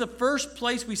 this is the first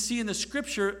place we see in the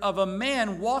scripture of a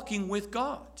man walking with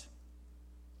God,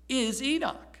 is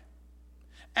Enoch.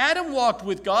 Adam walked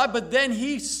with God, but then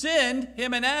he sinned,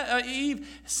 him and Eve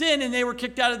sinned, and they were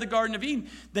kicked out of the Garden of Eden.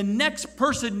 The next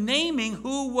person naming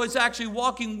who was actually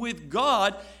walking with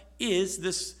God is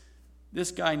this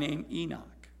guy named Enoch.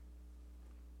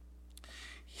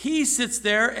 He sits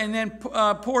there and then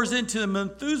pours into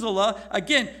Methuselah,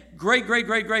 again,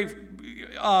 grandfather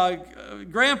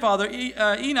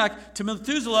Enoch to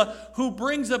Methuselah, who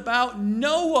brings about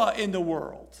Noah in the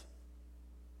world.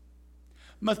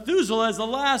 Methuselah is the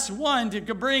last one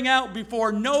to bring out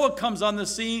before Noah comes on the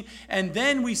scene, and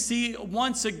then we see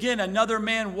once again another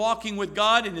man walking with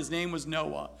God, and his name was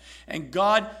Noah. And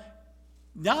God,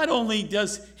 not only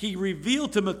does he reveal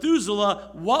to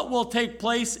Methuselah what will take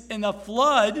place in the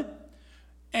flood,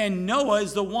 and Noah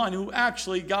is the one who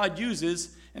actually God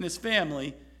uses and his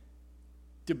family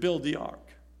to build the ark.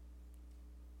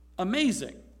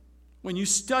 Amazing when you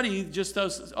study just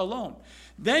those alone.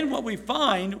 Then what we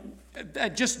find,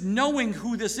 that just knowing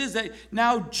who this is, that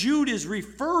now Jude is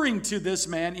referring to this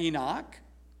man, Enoch.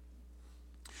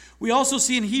 We also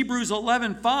see in Hebrews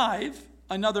 11:5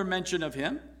 another mention of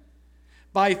him.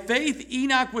 By faith,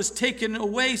 Enoch was taken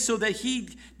away so that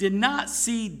he did not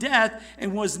see death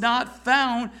and was not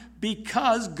found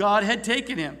because God had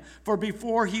taken him. For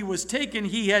before he was taken,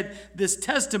 he had this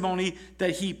testimony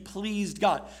that he pleased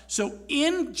God. So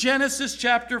in Genesis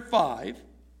chapter 5,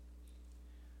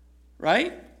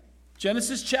 right?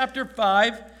 Genesis chapter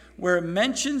 5, where it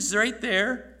mentions right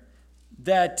there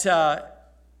that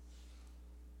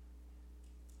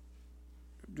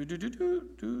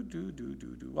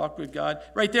walk with God.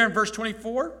 Right there in verse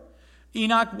 24,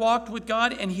 Enoch walked with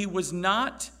God, and he was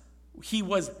not.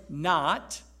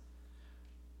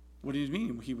 What do you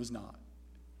mean he was not?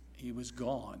 He was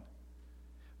gone.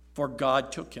 For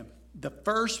God took him. The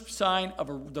first sign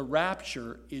of the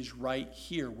rapture is right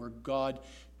here, where God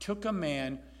took a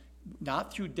man,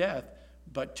 not through death,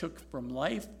 but took from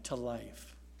life to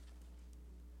life.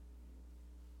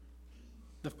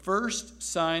 The first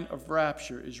sign of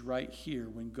rapture is right here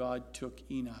when God took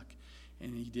Enoch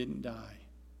and he didn't die.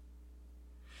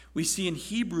 We see in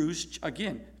Hebrews,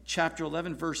 again, chapter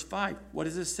 11, verse 5. What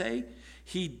does it say?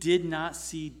 He did not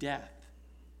see death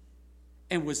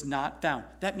and was not found.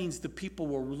 That means the people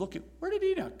were looking. Where did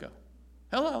Enoch go?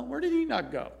 Hello, where did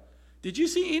Enoch go? Did you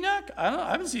see Enoch?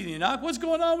 I haven't seen Enoch. What's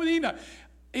going on with Enoch?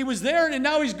 He was there and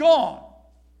now he's gone.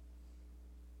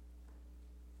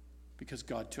 Because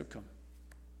God took him.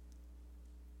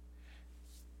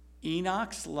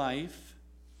 Enoch's life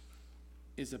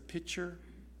is a picture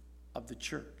of the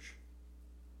church.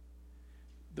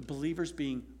 The believers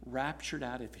being raptured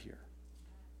out of here.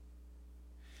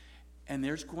 And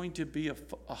there's going to be a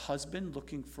husband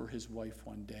looking for his wife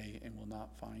one day and will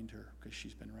not find her because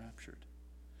she's been raptured.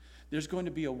 There's going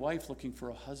to be a wife looking for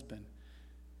a husband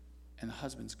and the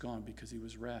husband's gone because he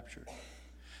was raptured.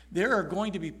 There are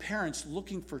going to be parents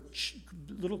looking for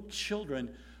little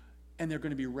children and they're going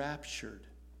to be raptured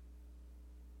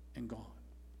and gone.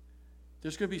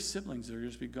 There's going to be siblings that are going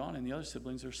to be gone and the other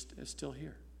siblings are still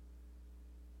here.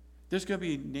 There's going to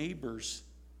be neighbors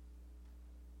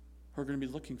who are going to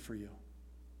be looking for you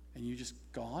and you just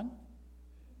gone?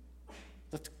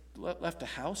 Left a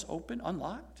house open,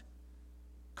 unlocked?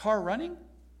 Car running?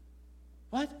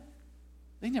 What?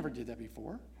 They never did that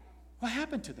before. What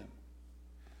happened to them?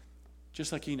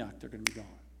 Just like Enoch, they're going to be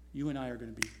gone. You and I are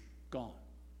going to be gone.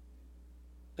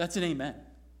 That's an amen.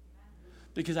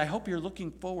 Because I hope you're looking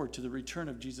forward to the return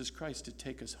of Jesus Christ to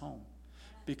take us home.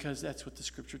 Because that's what the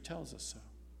scripture tells us so.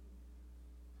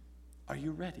 Are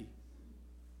you ready?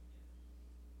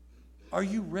 Are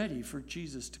you ready for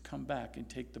Jesus to come back and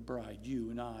take the bride, you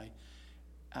and I,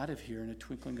 out of here in a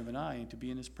twinkling of an eye and to be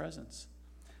in his presence?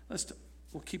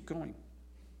 We'll keep going.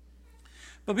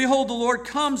 But behold, the Lord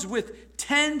comes with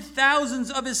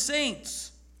 10,000s of his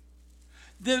saints.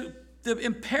 The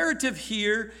imperative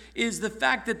here is the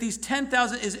fact that these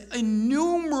 10,000 is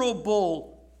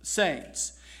innumerable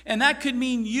saints. And that could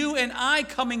mean you and I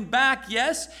coming back,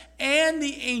 yes, and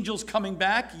the angels coming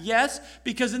back, yes,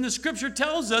 because in the scripture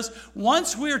tells us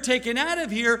once we're taken out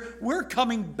of here, we're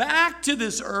coming back to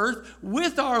this earth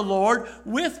with our Lord,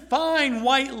 with fine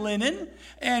white linen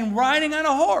and riding on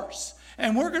a horse.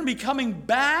 And we're going to be coming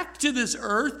back to this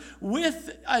earth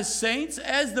with as saints,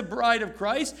 as the bride of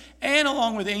Christ, and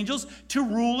along with angels to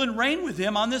rule and reign with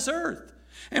him on this earth.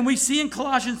 And we see in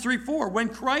Colossians 3:4, when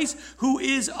Christ, who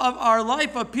is of our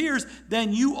life, appears,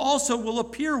 then you also will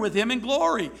appear with him in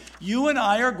glory. You and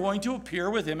I are going to appear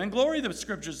with him in glory, the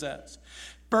scripture says.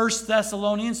 1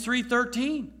 Thessalonians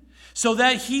 3:13, so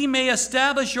that he may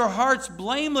establish your hearts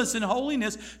blameless in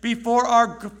holiness before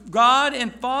our God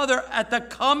and Father at the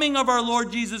coming of our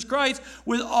Lord Jesus Christ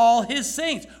with all his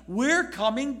saints. We're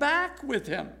coming back with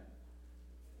him.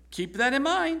 Keep that in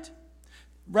mind.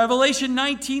 Revelation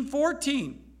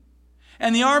 19:14.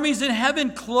 And the armies in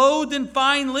heaven, clothed in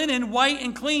fine linen, white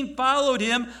and clean, followed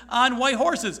him on white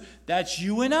horses. That's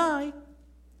you and I.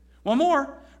 One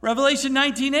more. Revelation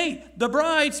 19:8. The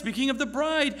bride, speaking of the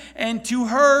bride, and to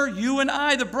her, you and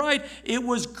I, the bride, it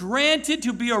was granted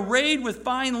to be arrayed with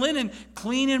fine linen,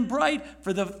 clean and bright,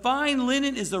 for the fine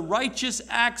linen is the righteous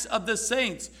acts of the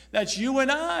saints. That's you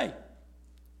and I.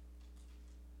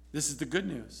 This is the good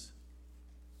news.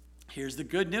 Here's the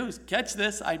good news. Catch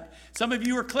this. Some of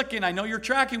you are clicking. I know you're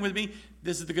tracking with me.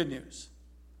 This is the good news.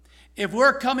 If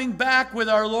we're coming back with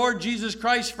our Lord Jesus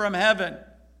Christ from heaven,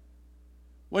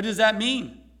 what does that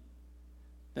mean?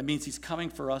 That means he's coming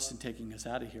for us and taking us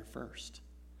out of here first.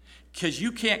 Because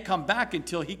you can't come back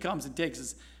until he comes and takes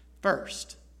us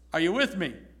first. Are you with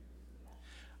me?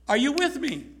 Are you with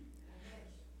me?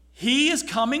 He is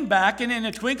coming back, and in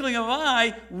a twinkling of an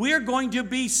eye, we're going to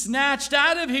be snatched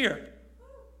out of here.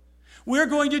 We're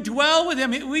going to dwell with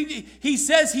him. He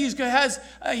says he's going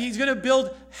to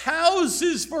build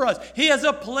houses for us. He has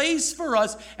a place for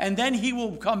us, and then he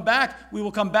will come back. We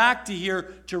will come back to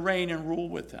here to reign and rule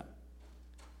with him.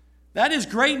 That is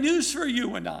great news for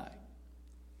you and I.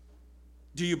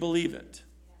 Do you believe it?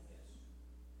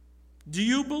 Do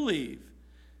you believe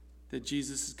that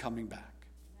Jesus is coming back?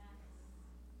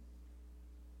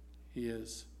 He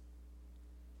is.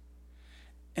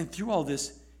 And through all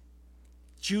this,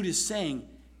 Jude is saying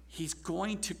he's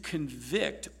going to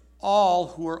convict all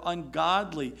who are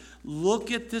ungodly.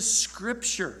 Look at this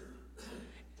scripture.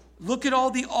 Look at all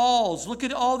the alls. Look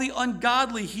at all the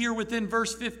ungodly here within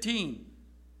verse 15.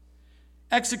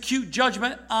 Execute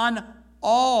judgment on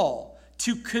all,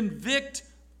 to convict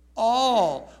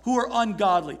all who are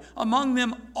ungodly. Among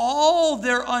them all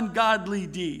their ungodly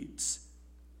deeds,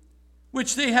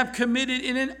 which they have committed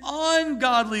in an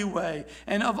ungodly way,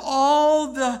 and of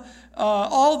all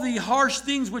the harsh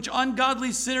things which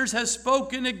ungodly sinners have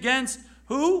spoken against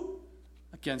who?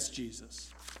 Against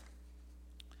Jesus.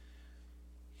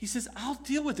 He says, I'll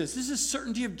deal with this. This is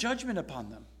certainty of judgment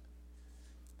upon them.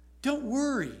 Don't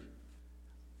worry.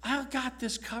 I've got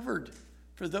this covered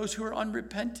for those who are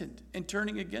unrepentant and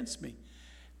turning against me.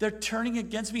 They're turning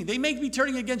against me. They may be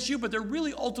turning against you, but they're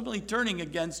really ultimately turning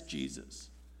against Jesus.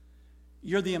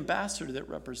 You're the ambassador that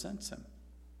represents him.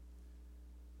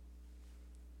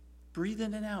 Breathe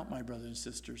in and out, my brothers and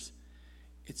sisters.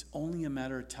 It's only a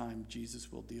matter of time.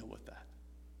 Jesus will deal with that.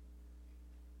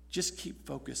 Just keep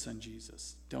focused on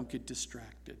Jesus. Don't get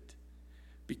distracted,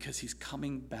 because he's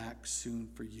coming back soon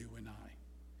for you and I.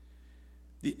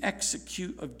 The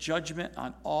execute of judgment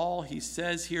on all, he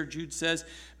says here, Jude says,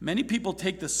 many people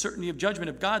take the certainty of judgment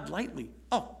of God lightly.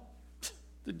 Oh,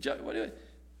 judgment?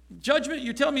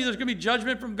 You're telling me there's going to be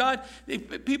judgment from God?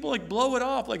 People blow it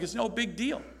off like it's no big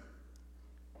deal.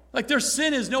 Like their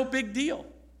sin is no big deal.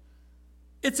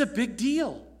 It's a big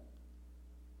deal.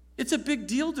 It's a big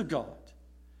deal to God.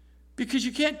 Because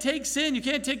you can't take sin, you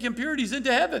can't take impurities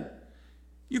into heaven.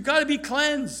 You've got to be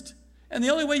cleansed. And the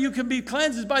only way you can be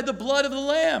cleansed is by the blood of the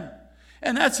Lamb.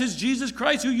 And that's his Jesus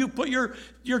Christ, who you put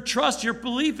your trust, your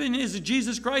belief in, is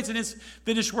Jesus Christ and his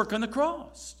finished work on the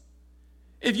cross.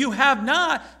 If you have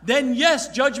not, then yes,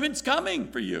 judgment's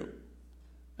coming for you.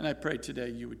 And I pray today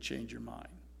you would change your mind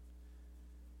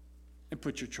and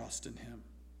put your trust in him,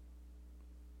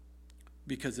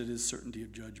 because it is certainty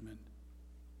of judgment.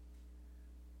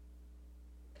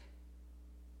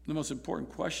 The most important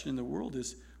question in the world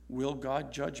is, will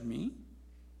God judge me?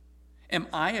 Am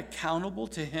I accountable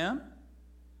to him?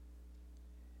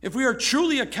 If we are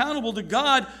truly accountable to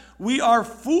God, we are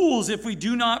fools if we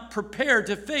do not prepare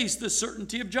to face the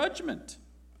certainty of judgment.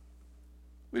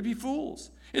 We'd be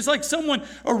fools. It's like someone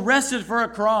arrested for a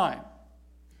crime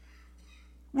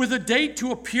with a date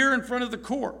to appear in front of the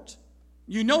court.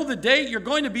 You know the date, you're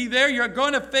going to be there, you're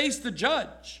going to face the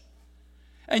judge.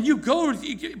 And you go,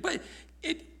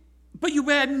 but you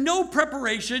had no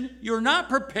preparation, you're not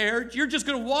prepared, you're just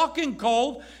going to walk in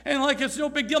cold, and like it's no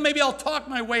big deal, maybe I'll talk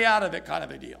my way out of it kind of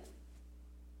a deal.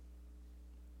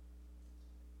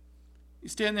 You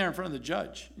stand there in front of the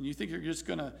judge, and you think you're just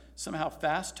going to somehow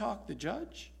fast talk the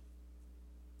judge?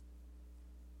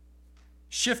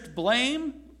 Shift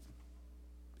blame?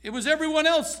 It was everyone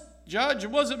else, judge,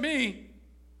 it wasn't me.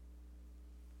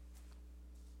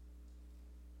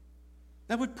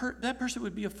 That person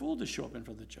would be a fool to show up in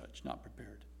front of the judge, not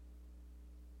prepared.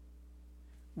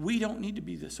 We don't need to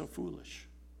be so foolish.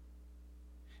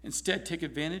 Instead, take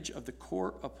advantage of the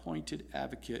court-appointed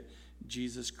advocate,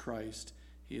 Jesus Christ.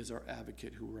 He is our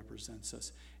advocate who represents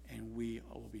us, and we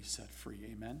will be set free.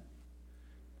 Amen?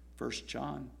 1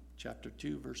 John chapter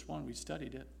 2, verse 1, we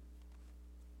studied it.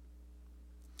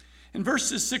 In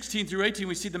verses 16 through 18,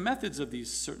 we see the methods of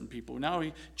these certain people. Now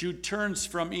Jude turns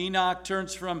from Enoch,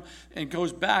 and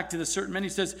goes back to the certain men. He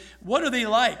says, what are they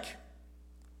like?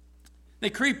 They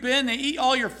creep in, they eat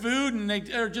all your food, and they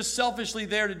are just selfishly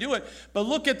there to do it. But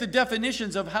look at the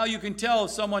definitions of how you can tell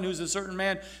someone who's a certain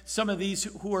man, some of these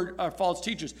who are false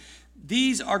teachers.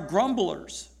 These are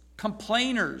grumblers,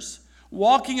 complainers,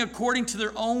 walking according to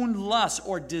their own lusts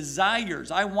or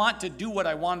desires. I want to do what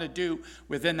I want to do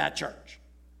within that church.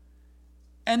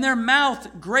 And their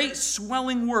mouth, great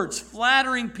swelling words,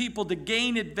 flattering people to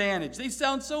gain advantage. They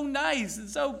sound so nice and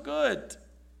so good.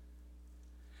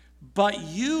 But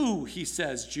you,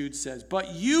 Jude says,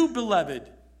 but you, beloved,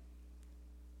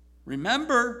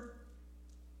 remember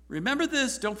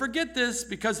this, don't forget this,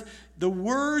 because the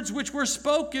words which were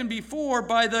spoken before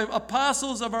by the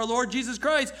apostles of our Lord Jesus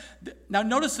Christ. Now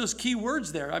notice those key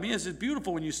words there. I mean, it's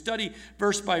beautiful when you study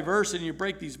verse by verse and you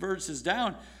break these verses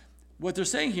down, what they're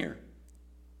saying here.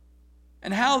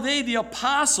 And how they, the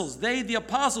apostles,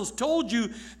 told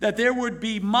you that there would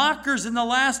be mockers in the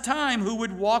last time who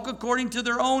would walk according to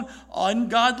their own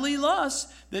ungodly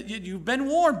lusts. That you've been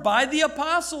warned by the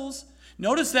apostles.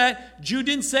 Notice that Jude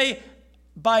didn't say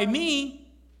by me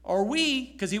or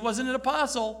we, because he wasn't an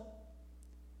apostle.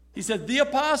 He said the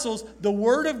apostles, the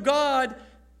word of God.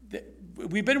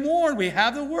 We've been warned. We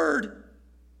have the word.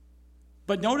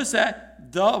 But notice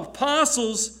that the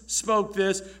apostles spoke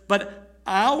this, but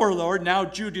our Lord, now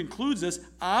Jude includes this,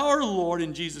 our Lord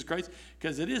in Jesus Christ,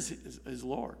 because it is his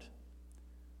Lord.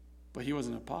 But he was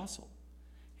an apostle.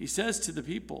 He says to the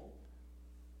people,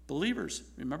 believers,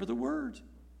 remember the word.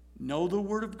 Know the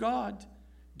word of God.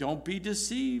 Don't be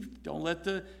deceived. Don't let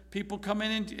the people come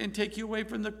in and take you away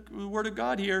from the word of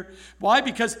God here. Why?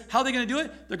 Because how are they going to do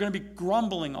it? They're going to be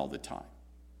grumbling all the time.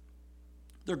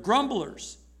 They're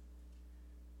grumblers.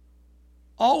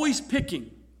 Always picking.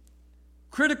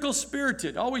 Critical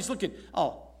spirited, always looking,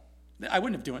 oh, I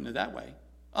wouldn't have done it that way.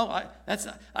 Oh, I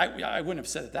wouldn't have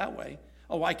said it that way.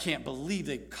 Oh, I can't believe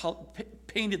they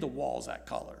painted the walls that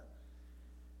color.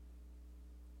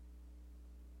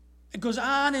 It goes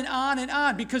on and on and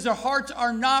on because their hearts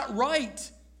are not right.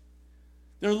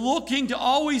 They're looking to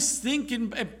always think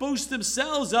and boost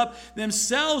themselves up,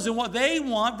 themselves and what they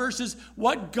want versus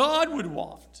what God would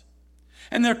want.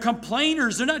 And they're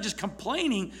complainers. They're not just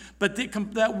complaining, but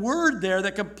that word there,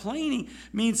 that complaining,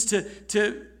 means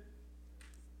to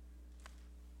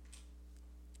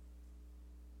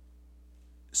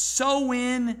sow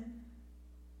in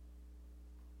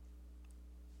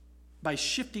by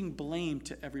shifting blame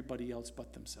to everybody else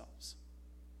but themselves.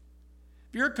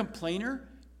 If you're a complainer,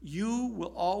 you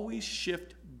will always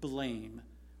shift blame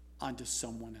onto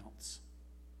someone else.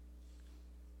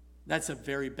 That's a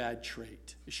very bad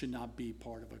trait. It should not be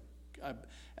part of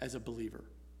as a believer,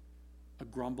 a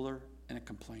grumbler and a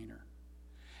complainer.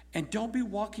 And don't be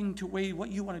walking to way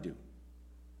what you want to do.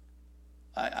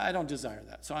 I don't desire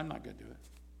that, so I'm not going to do it.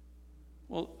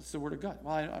 Well, it's the word of God.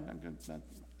 Well, I'm going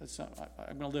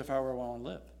to live however I want to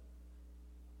live.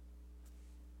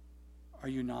 Are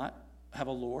you not? Have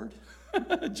a Lord?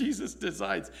 Jesus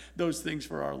decides those things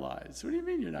for our lives. What do you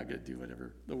mean you're not going to do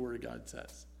whatever the word of God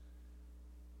says?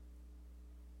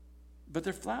 But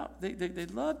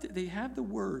they have the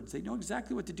words. They know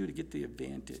exactly what to do to get the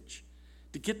advantage,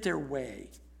 to get their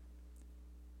way.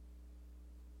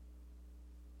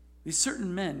 These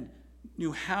certain men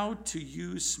knew how to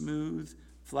use smooth,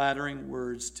 flattering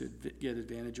words to get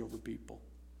advantage over people.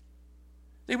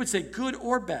 They would say good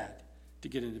or bad to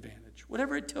get an advantage,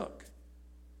 whatever it took.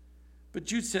 But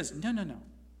Jude says, no.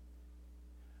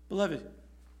 Beloved,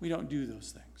 we don't do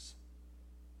those things.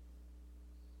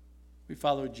 We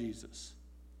follow Jesus.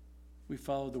 We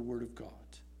follow the Word of God.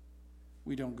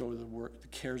 We don't go to the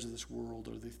cares of this world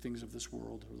or the things of this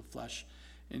world or the flesh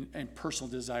and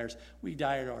personal desires. We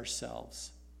die to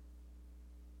ourselves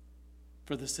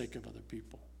for the sake of other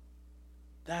people.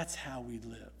 That's how we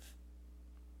live.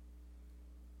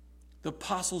 The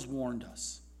apostles warned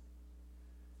us.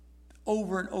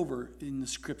 Over and over in the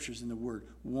scriptures, in the Word,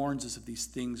 warns us of these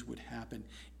things would happen,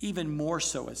 even more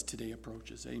so as today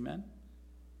approaches. Amen?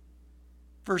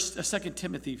 2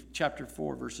 Timothy chapter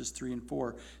 4, verses 3 and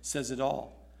 4 says it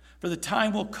all. For the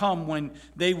time will come when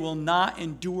they will not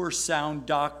endure sound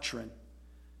doctrine.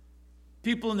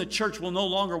 People in the church will no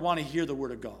longer want to hear the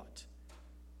Word of God,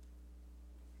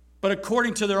 but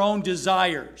according to their own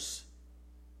desires.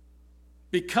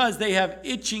 Because they have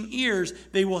itching ears,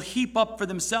 they will heap up for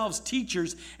themselves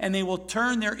teachers, and they will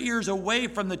turn their ears away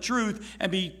from the truth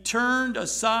and be turned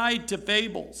aside to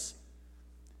fables.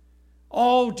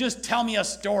 Oh, just tell me a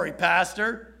story,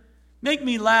 Pastor. Make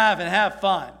me laugh and have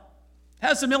fun.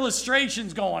 Have some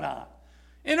illustrations going on.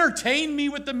 Entertain me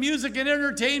with the music and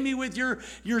entertain me with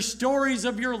your stories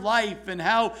of your life and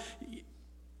how.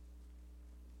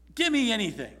 Give me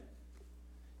anything.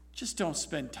 Just don't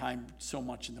spend time so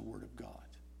much in the Word of God.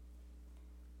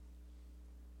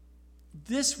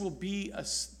 This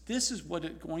is what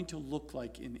it's going to look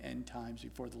like in end times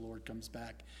before the Lord comes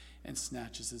back and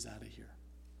snatches us out of here.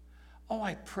 Oh,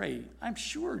 I pray. I'm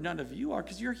sure none of you are,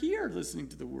 because you're here listening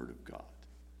to the Word of God.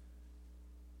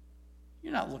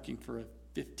 You're not looking for a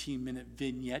 15-minute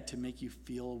vignette to make you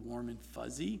feel warm and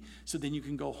fuzzy so then you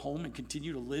can go home and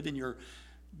continue to live in your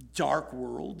dark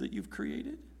world that you've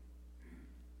created.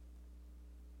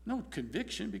 No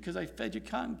conviction because I fed you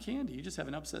cotton candy. You just have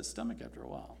an upset stomach after a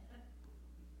while.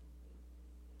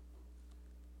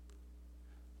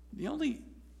 The only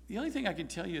thing I can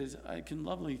tell you is I can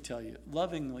lovingly tell you,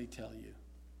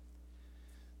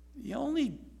 the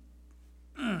only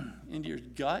into your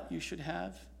gut you should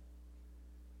have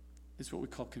is what we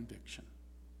call conviction.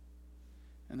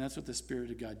 And that's what the Spirit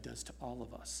of God does to all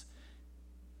of us.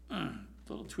 A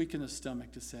little tweak in the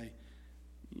stomach to say,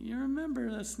 you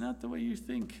remember, that's not the way you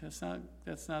think. That's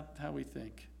not how we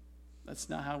think. That's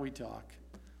not how we talk.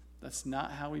 That's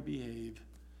not how we behave.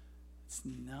 It's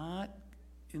not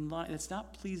in line. It's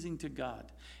not pleasing to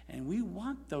God. And we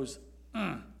want those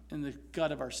in the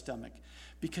gut of our stomach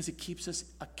because it keeps us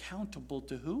accountable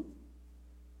to who?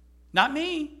 Not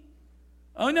me.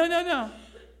 Oh, no.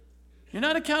 You're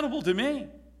not accountable to me.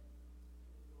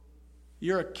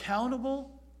 You're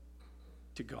accountable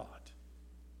to God.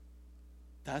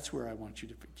 That's where I want you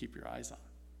to keep your eyes on.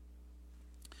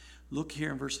 Look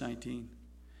here in verse 19.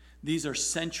 These are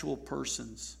sensual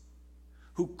persons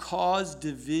who cause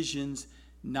divisions,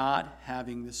 not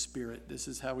having the Spirit. This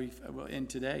is how we will end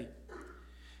today.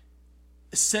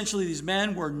 Essentially, these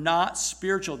men were not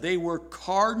spiritual. They were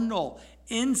cardinal,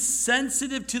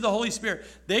 insensitive to the Holy Spirit.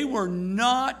 They were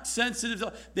not sensitive.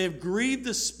 They've grieved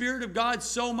the Spirit of God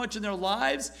so much in their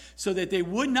lives so that they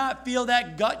would not feel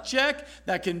that gut check,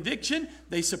 that conviction.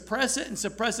 They suppress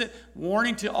it,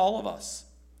 warning to all of us.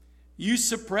 You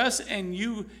suppress and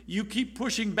you keep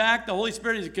pushing back the Holy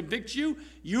Spirit to convict you.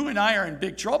 You and I are in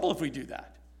big trouble if we do that.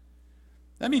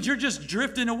 That means you're just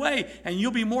drifting away and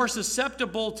you'll be more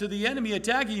susceptible to the enemy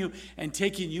attacking you and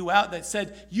taking you out. That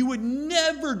said, you would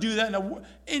never do that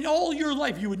in all your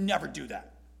life. You would never do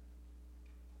that.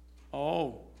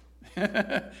 Oh,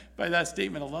 by that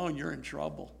statement alone, you're in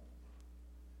trouble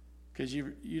because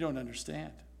you don't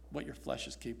understand what your flesh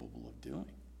is capable of doing.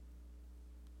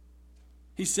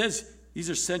 He says these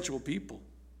are sensual people.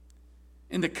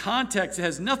 In the context, it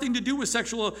has nothing to do with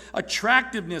sexual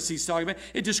attractiveness he's talking about.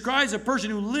 It describes a person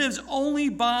who lives only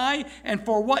by and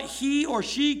for what he or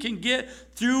she can get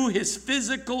through his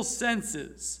physical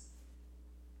senses.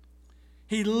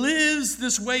 He lives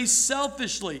this way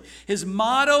selfishly. His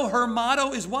motto, her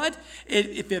motto is what?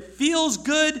 If it feels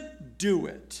good, do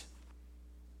it.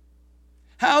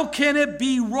 How can it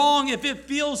be wrong if it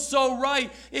feels so right?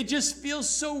 It just feels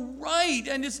so right.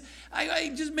 And it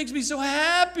just makes me so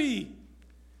happy.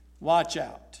 Watch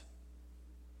out.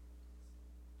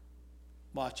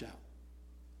 Watch out.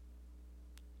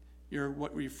 You're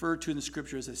what we refer to in the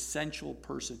scripture as a sensual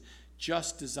person,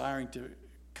 just desiring to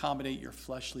accommodate your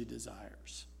fleshly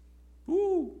desires.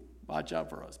 Woo! Watch out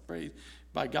for us. Pray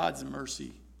by God's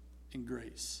mercy and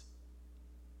grace.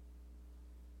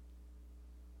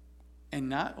 And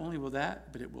not only will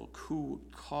that, but it will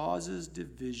causes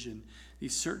division.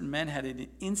 These certain men had an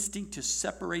instinct to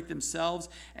separate themselves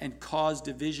and cause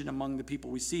division among the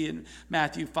people. We see in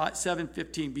Matthew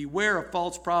 7:15, beware of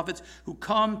false prophets who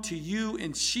come to you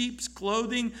in sheep's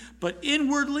clothing, but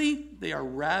inwardly they are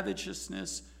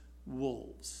ravagous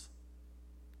wolves.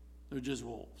 They're just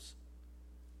wolves.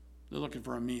 They're looking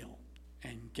for a meal.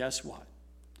 And guess what?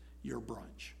 Your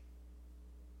brunch.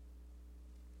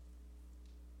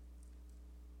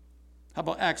 How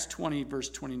about Acts 20, verse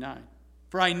 29?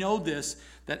 For I know this,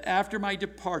 that after my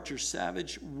departure,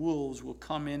 savage wolves will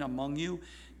come in among you,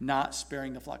 not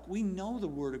sparing the flock. We know the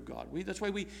word of God. That's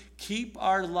why we keep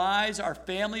our lives, our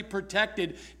family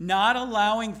protected, not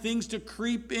allowing things to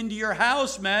creep into your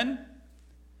house, men.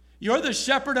 You're the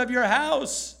shepherd of your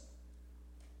house.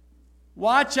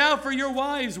 Watch out for your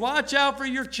wives. Watch out for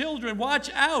your children.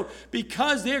 Watch out,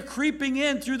 because they're creeping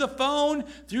in through the phone,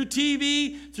 through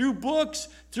TV, through books,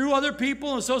 through other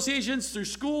people, associations, through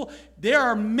school. There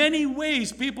are many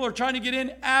ways people are trying to get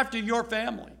in after your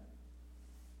family.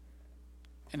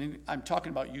 And I'm talking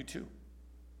about you too.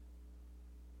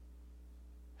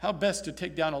 How best to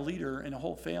take down a leader and a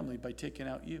whole family by taking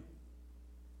out you?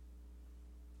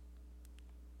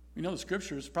 We know the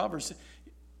scriptures, Proverbs.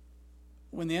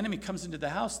 When the enemy comes into the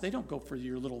house, they don't go for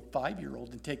your little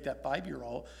 5-year-old and take that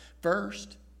 5-year-old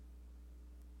first.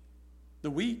 The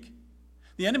weak.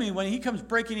 The enemy, when he comes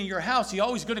breaking into your house, he's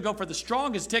always going to go for the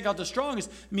strongest. Take out the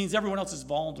strongest. It means everyone else is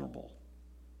vulnerable.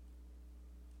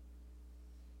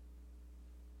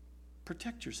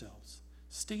 Protect yourselves.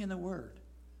 Stay in the Word.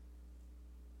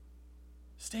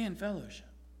 Stay in fellowship.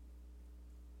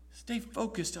 Stay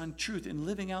focused on truth and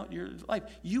living out your life.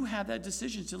 You have that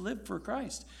decision to live for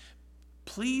Christ.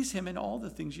 Please him in all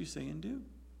the things you say and do.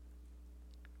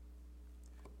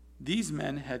 These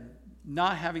men had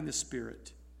not having the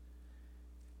Spirit.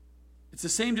 It's the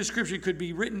same description could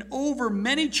be written over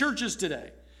many churches today.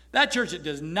 That church that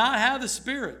does not have the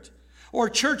Spirit. Or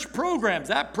church programs.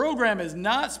 That program is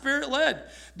not Spirit-led.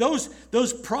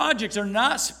 Those projects are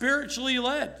not spiritually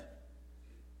led.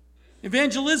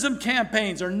 Evangelism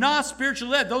campaigns are not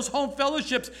spiritually led. Those home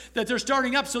fellowships that they're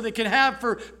starting up so they can have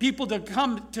for people to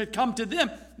come to them,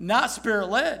 not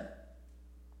Spirit-led.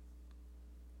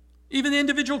 Even the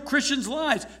individual Christians'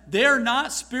 lives, they're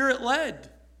not Spirit-led.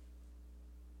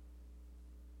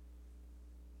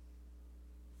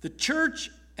 The church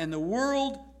and the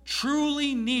world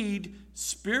truly need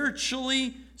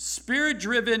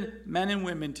Spirit-driven men and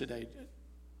women today.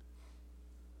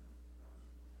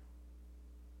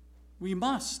 We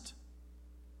must.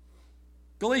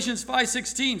 Galatians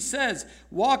 5:16 says,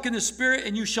 walk in the Spirit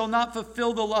and you shall not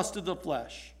fulfill the lust of the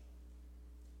flesh.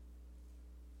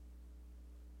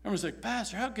 Everyone's like,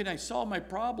 Pastor, how can I solve my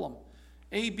problem?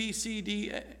 A, B, C,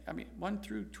 D, 1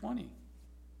 through 20.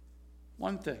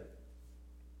 One thing.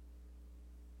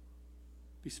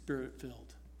 Be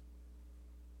Spirit-filled.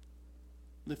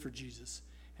 Live for Jesus.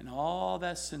 And all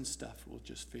that sin stuff will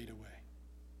just fade away.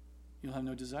 You'll have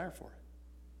no desire for it.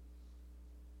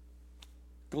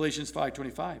 Galatians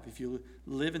 5:25, if you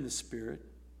live in the Spirit,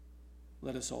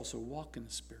 let us also walk in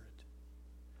the Spirit.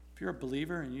 If you're a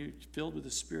believer and you're filled with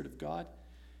the Spirit of God,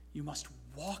 you must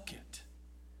walk it.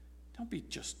 Don't be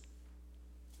just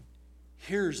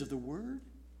hearers of the word.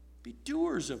 Be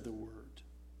doers of the word.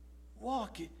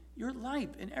 Walk it. Your life,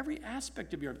 in every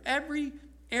aspect of your life, every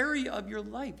area of your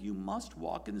life, you must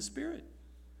walk in the Spirit.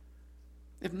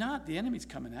 If not, the enemy's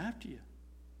coming after you.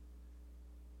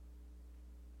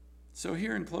 So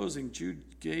here in closing, Jude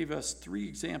gave us 3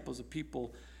 examples of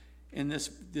people in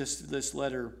this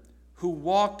letter who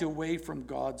walked away from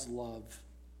God's love.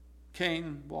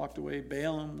 Cain walked away,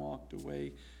 Balaam walked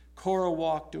away, Korah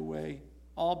walked away,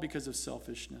 all because of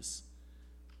selfishness,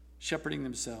 shepherding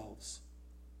themselves.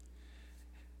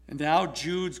 And now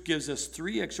Jude gives us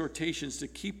 3 exhortations to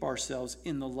keep ourselves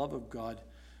in the love of God,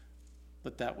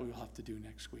 but that we'll have to do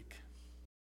next week.